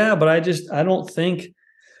 Yeah, but I don't think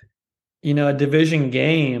a division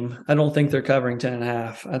game. I don't think they're covering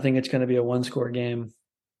 10.5. I think it's going to be a one score game.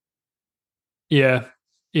 Yeah.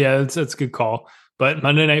 Yeah, that's a good call. But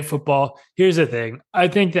Monday Night Football, here's the thing. I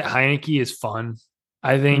think that Heineke is fun.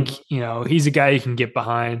 I think, Mhm. he's a guy you can get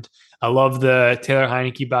behind. I love the Taylor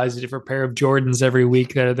Heineke buys a different pair of Jordans every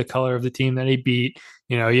week that are the color of the team that he beat,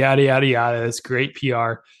 yada, yada, yada. It's great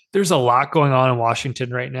PR. There's a lot going on in Washington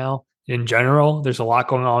right now in general. There's a lot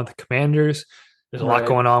going on with the Commanders. There's a lot Right.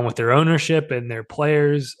 going on with their ownership and their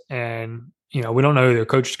players. And, we don't know who their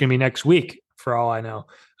coach is going to be next week, for all I know.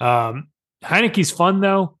 Heineke's fun,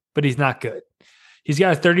 though, but he's not good. He's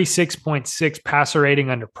got a 36.6 passer rating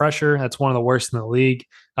under pressure. That's one of the worst in the league.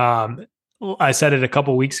 I said it a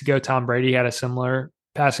couple weeks ago. Tom Brady had a similar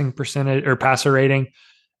passing percentage or passer rating.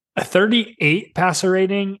 A 38 passer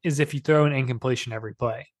rating is if you throw an incompletion every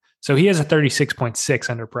play. So he has a 36.6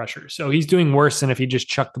 under pressure. So he's doing worse than if he just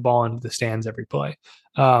chucked the ball into the stands every play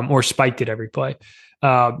or spiked it every play.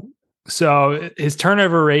 So his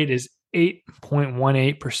turnover rate is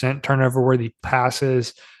 8.18% turnover worthy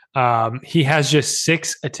passes. He has just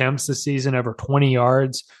 6 attempts this season over 20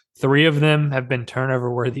 yards. 3 of them have been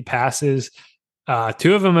turnover worthy passes.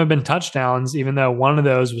 2 of them have been touchdowns, even though one of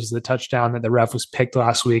those was the touchdown that the ref was picked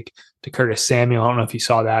last week to Curtis Samuel. I don't know if you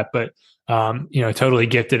saw that, but totally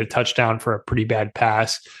gifted a touchdown for a pretty bad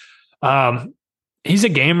pass. He's a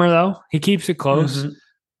gamer though. He keeps it close. Mm-hmm.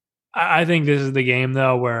 I think this is the game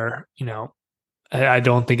though where, I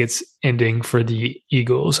don't think it's ending for the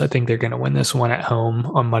Eagles. I think they're going to win this one at home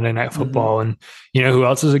on Monday Night Mm-hmm. Football. And who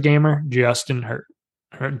else is a gamer? Jalen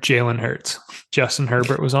Hurts. Justin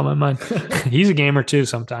Herbert was on my mind. He's a gamer too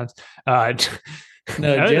sometimes. No, That's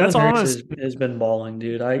Jalen Hurts honest. has been balling,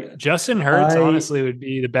 dude. Justin Hurts I honestly would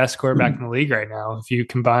be the best quarterback in the league right now if you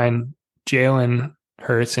combine Jalen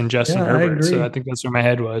Hurts and Justin Yeah, I Herbert. So agree. I think that's where my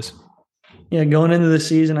head was. Yeah, going into the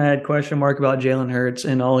season, I had question mark about Jalen Hurts,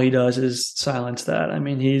 and all he does is silence that. I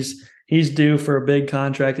mean, he's due for a big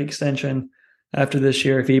contract extension after this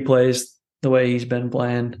year if he plays the way he's been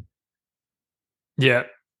playing. Yeah.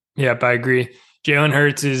 Yep, I agree. Jalen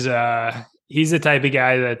Hurts is he's the type of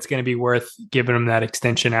guy that's going to be worth giving him that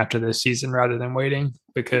extension after this season rather than waiting Oh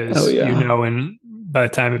because yeah. and by the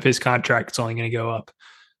time of his contract, it's only going to go up.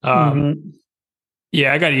 Mm-hmm.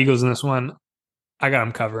 Yeah, I got Eagles in this one. I got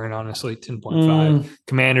them covering, honestly, 10.5. Mm,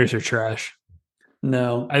 Commanders are trash.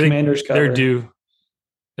 no, I think Commanders they're cover. due.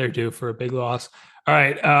 They're due for a big loss. All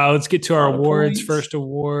right, let's get to A our lot of awards. points. First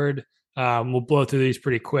award, we'll blow through these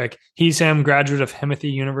pretty quick. Hesam, graduate of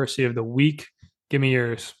Himothy University of the Week. Give me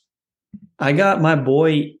yours. I got my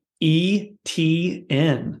boy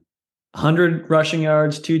ETN. 100 rushing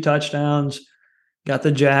yards, 2 touchdowns. Got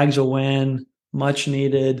the Jags a win, much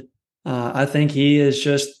needed. I think he is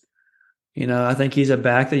just, I think he's a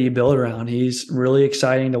back that you build around. He's really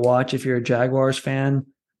exciting to watch if you're a Jaguars fan.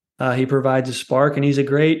 He provides a spark, and he's a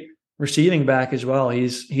great receiving back as well.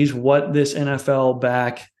 He's what this NFL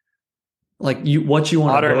back what you want to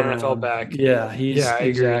Modern build NFL around. back. Yeah, Yeah, he's I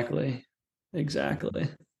agree. exactly.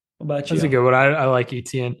 What about That's a you? good one. I like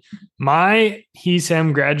ETN. My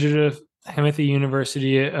Hesam graduate of Himothy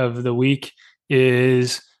University of the Week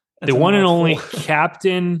is That's the a one and mouthful. only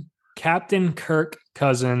Captain Kirk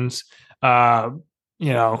Cousins. You like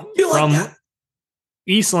From that?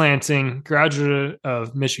 East Lansing, graduate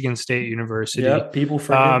of Michigan State University. Yep, people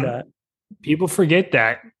forget Um, that. People forget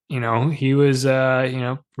that, he was,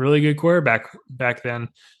 really good quarterback back then.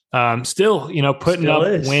 Still, putting Still up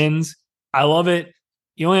is. wins. I love it.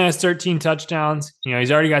 He only has 13 touchdowns.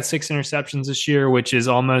 He's already got 6 interceptions this year, which is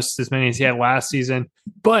almost as many as he had last season.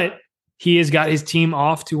 But he has got his team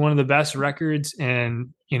off to one of the best records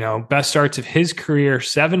and, best starts of his career,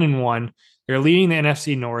 7-1. They're leading the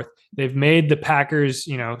NFC North. They've made the Packers,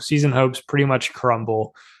 season hopes pretty much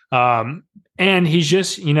crumble. And he's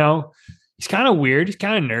just, he's kind of weird. He's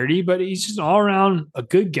kind of nerdy, but he's just all around a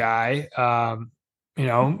good guy.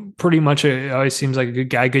 Pretty much always seems like a good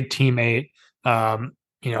guy, good teammate.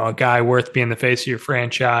 A guy worth being the face of your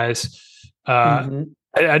franchise. Mm-hmm.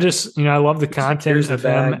 I just, I love the content Secures the of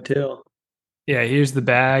him. bag too. Yeah, here's the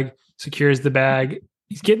bag, secures the bag.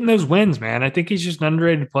 He's getting those wins, man. I think he's just an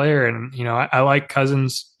underrated player. And, I like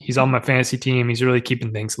Cousins. He's on my fantasy team. He's really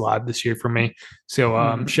keeping things alive this year for me. So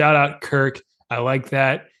Mm-hmm. shout out Kirk. I like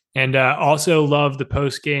that. And also love the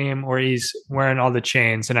post game where he's wearing all the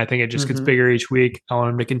chains. And I think it just gets Mm-hmm. bigger each week. I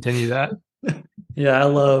want him to continue that. Yeah, I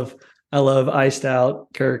love iced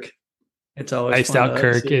out Kirk. It's always Iced fun out to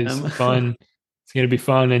Kirk see is him. fun. It's going to be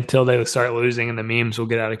fun until they start losing and the memes will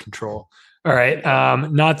get out of control. All right.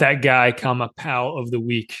 Not that guy, comma, pal of the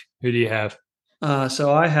week. Who do you have?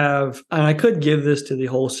 So I have, and I could give this to the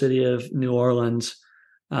whole city of New Orleans,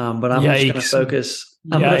 but I'm just going to Yikes. focus.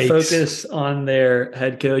 I'm going to focus on their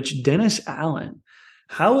head coach, Dennis Allen.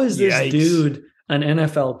 How is this Yikes. dude an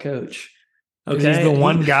NFL coach? Okay, he's the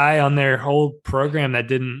one guy on their whole program that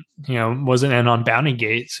didn't, wasn't in on Bounty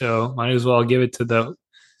Gate. So might as well give it to the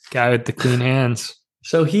guy with the clean hands.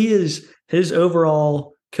 So his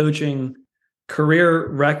overall coaching career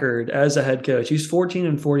record as a head coach. He's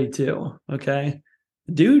 14-42. Okay.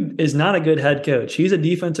 Dude is not a good head coach. He's a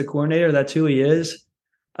defensive coordinator. That's who he is.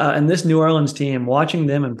 And this New Orleans team, watching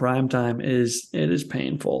them in prime time is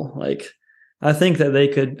painful. Like, I think that they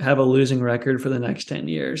could have a losing record for the next 10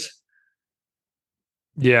 years.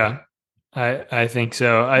 Yeah, I think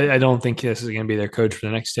so. I don't think this is going to be their coach for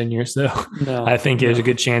the next 10 years, though. No, I think there's a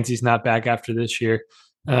good chance he's not back after this year.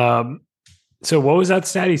 So what was that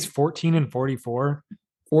stat? He's 14-44.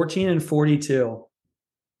 14-42.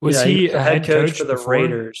 Was he was a head coach for the before?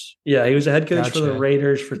 Raiders? Yeah, he was a head coach for the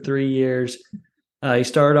Raiders for 3 years. He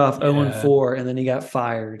started off 0-4, and then he got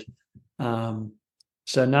fired.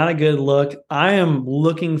 So not a good look. I am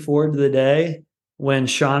looking forward to the day when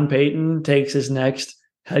Sean Payton takes his next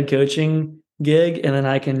head coaching gig, and then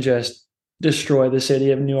I can just destroy the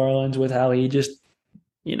city of New Orleans with how he just,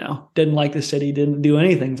 didn't like the city, didn't do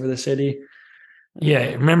anything for the city. Yeah,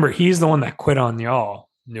 remember, he's the one that quit on y'all.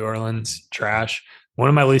 New Orleans, trash. One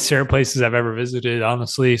of my least favorite places I've ever visited.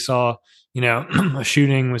 Honestly, saw, a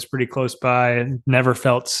shooting was pretty close by. Never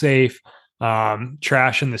felt safe.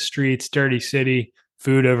 Trash in the streets, dirty city,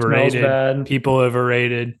 food overrated, people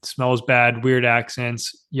overrated, smells bad, weird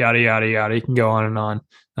accents, yada, yada, yada. You can go on and on.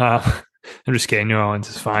 I'm just kidding. New Orleans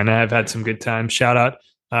is fine. I've had some good times. Shout out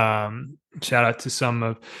to some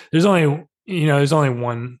of, there's only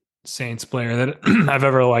one Saints player that I've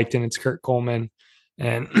ever liked, and it's Kurt Coleman.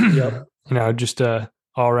 And, just a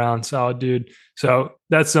all around solid dude. So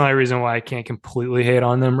that's the only reason why I can't completely hate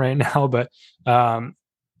on them right now. But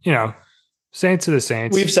you know, Saints are the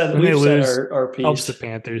Saints. We've said our piece. Helps the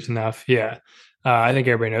Panthers enough. Yeah. I think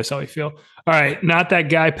everybody knows how we feel. All right. Not that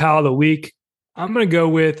guy pal of the week. I'm going to go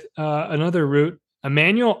with another route.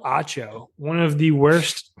 Emmanuel Acho, one of the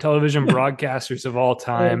worst television broadcasters of all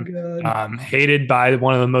time, hated by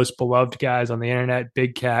one of the most beloved guys on the internet,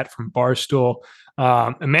 Big Cat from Barstool.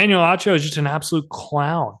 Emmanuel Acho is just an absolute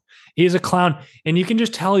clown. He's a clown, and you can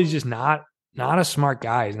just tell he's just not a smart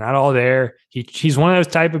guy. He's not all there. He's one of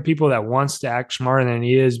those type of people that wants to act smarter than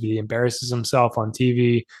he is, but he embarrasses himself on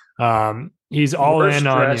TV. He's all in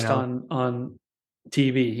on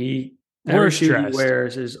TV. Every shoe he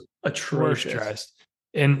wears is atrocious.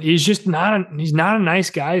 And he's just not a nice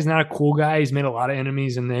guy. He's not a cool guy. He's made a lot of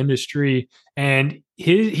enemies in the industry. And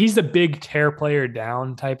he's the big tear player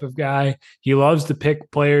down type of guy. He loves to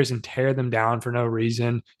pick players and tear them down for no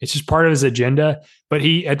reason. It's just part of his agenda. But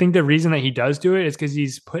I think the reason that he does do it is because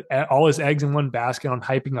he's put all his eggs in one basket on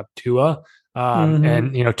hyping up Tua.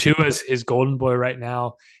 And Tua's his golden boy right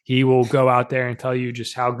now. He will go out there and tell you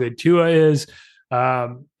just how good Tua is.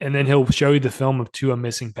 And then he'll show you the film of Tua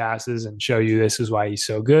missing passes and show you this is why he's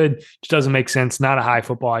so good. Just doesn't make sense. Not a high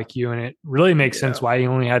football IQ, and it really makes sense why he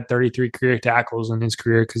only had 33 career tackles in his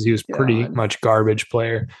career, because he was pretty much garbage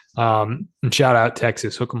player. And shout out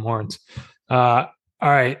Texas, hook 'em horns. All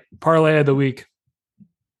right, parlay of the week.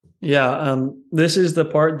 Yeah, this is the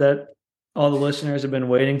part that all the listeners have been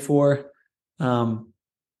waiting for.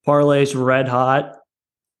 Parlay's red hot.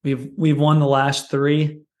 We've won the last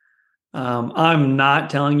 3. I'm not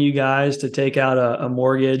telling you guys to take out a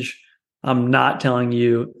mortgage. I'm not telling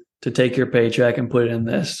you to take your paycheck and put it in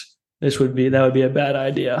this. That would be a bad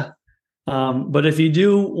idea. But if you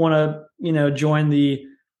do want to, join the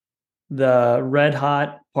red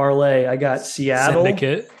hot parlay, I got Seattle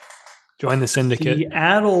syndicate. Join the syndicate.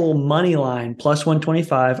 Seattle money line plus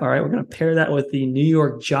 125. All right, we're going to pair that with the New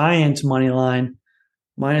York Giants money line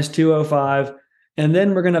minus 205, and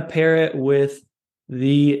then we're going to pair it with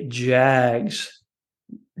the Jags,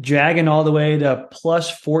 jagging all the way to plus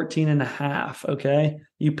 14.5. Okay.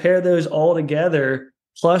 You pair those all together,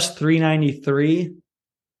 plus 393.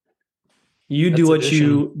 You do what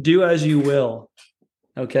you do as you will.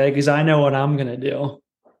 Okay. Because I know what I'm going to do.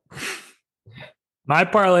 My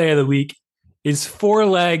parlay of the week is 4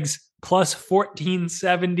 legs plus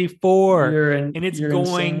 1474. And it's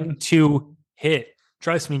going to hit.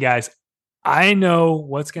 Trust me, guys. I know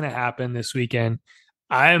what's going to happen this weekend.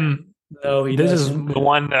 This is the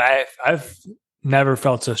one that I've never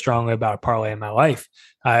felt so strongly about a parlay in my life.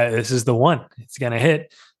 This is the one. It's going to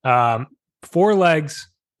hit. 4 legs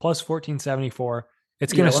plus 1474.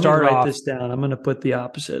 It's going to start off. Write this down. I'm going to put the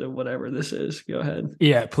opposite of whatever this is. Go ahead.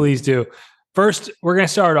 Yeah, please do. First, we're going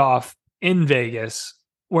to start off in Vegas,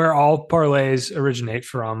 where all parlays originate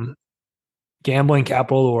from. Gambling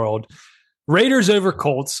capital of the world. Raiders over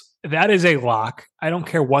Colts. That is a lock. I don't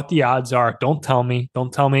care what the odds are. Don't tell me.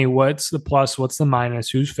 Don't tell me what's the plus, what's the minus,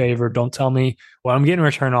 who's favored. Don't tell me what I'm getting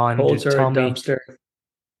return on. Colts just are tell a dumpster. Me.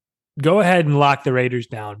 Go ahead and lock the Raiders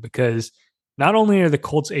down, because not only are the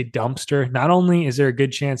Colts a dumpster, not only is there a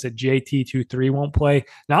good chance that JT23 won't play,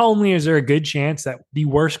 not only is there a good chance that the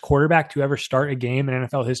worst quarterback to ever start a game in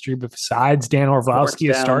NFL history besides Dan Orlovsky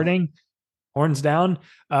is starting, horns down.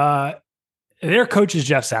 Their coach is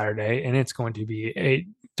Jeff Saturday, and it's going to be a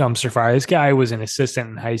dumpster fire. This guy was an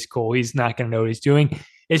assistant in high school. He's not going to know what he's doing.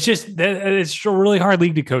 It's just it's a really hard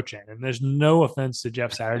league to coach in, and there's no offense to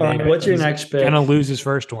Jeff Saturday. Right, what's your next pick? Going to lose his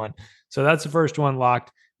first one. So that's the first one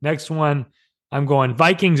locked. Next one, I'm going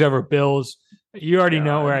Vikings over Bills. You already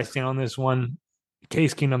know where I stand on this one.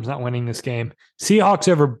 Case Keenum's not winning this game. Seahawks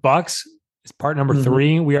over Bucks is part number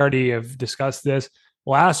 3. We already have discussed this.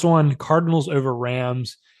 Last one, Cardinals over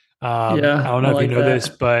Rams. I don't know if you know this,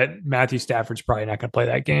 but Matthew Stafford's probably not going to play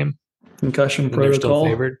that game. Concussion protocol. They're still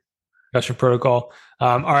favored. Concussion protocol.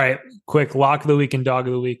 All right, quick lock of the week and dog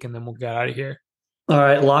of the week, and then we'll get out of here. All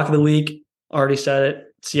right, lock of the week. Already said it.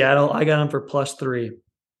 Seattle. I got them for plus 3.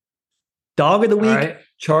 Dog of the week. Right.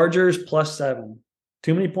 Chargers plus 7.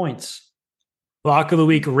 Too many points. Lock of the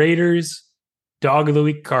week. Raiders. Dog of the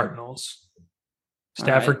week. Cardinals.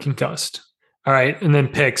 Stafford concussed. All right, and then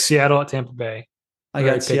pick Seattle at Tampa Bay. I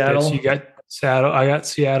got Seattle. You got Seattle. I got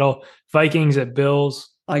Seattle. Vikings at Bills.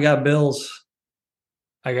 I got Bills.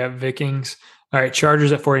 I got Vikings. All right.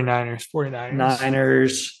 Chargers at 49ers. 49ers.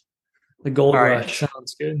 Niners. The gold rush.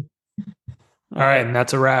 Sounds good. All right. And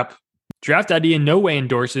that's a wrap. Draft Idea in no way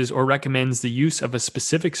endorses or recommends the use of a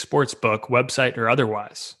specific sports book, website, or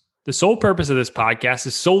otherwise. The sole purpose of this podcast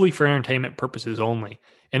is solely for entertainment purposes only.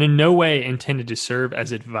 and in no way intended to serve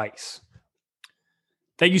as advice.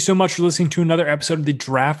 Thank you so much for listening to another episode of the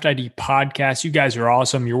Draft ID podcast. You guys are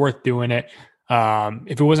awesome. You're worth doing it.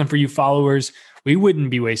 If it wasn't for you followers, we wouldn't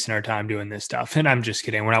be wasting our time doing this stuff. And I'm just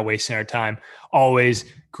kidding. We're not wasting our time. Always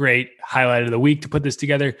great highlight of the week to put this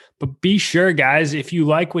together. But be sure, guys, if you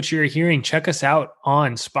like what you're hearing, check us out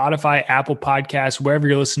on Spotify, Apple Podcasts, wherever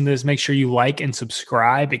you're listening to this. Make sure you like and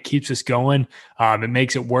subscribe. It keeps us going. It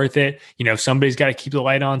makes it worth it. You know, somebody's got to keep the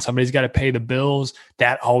light on. Somebody's got to pay the bills.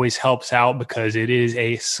 That always helps out because it is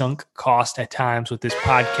a sunk cost at times with this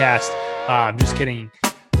podcast. I'm just kidding.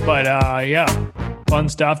 But yeah, fun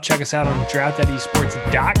stuff. Check us out on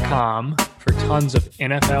draft.esports.com for tons of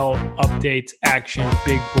NFL updates, action,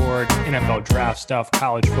 big board, NFL draft stuff,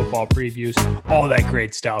 college football previews, all that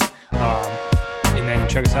great stuff. And then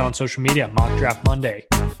check us out on social media, Mock Draft Monday.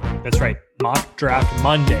 That's right, Mock Draft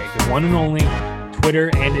Monday, the one and only Twitter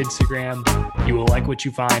and Instagram. You will like what you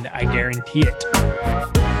find. I guarantee it.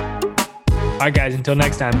 All right, guys, until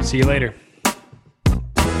next time, see you later.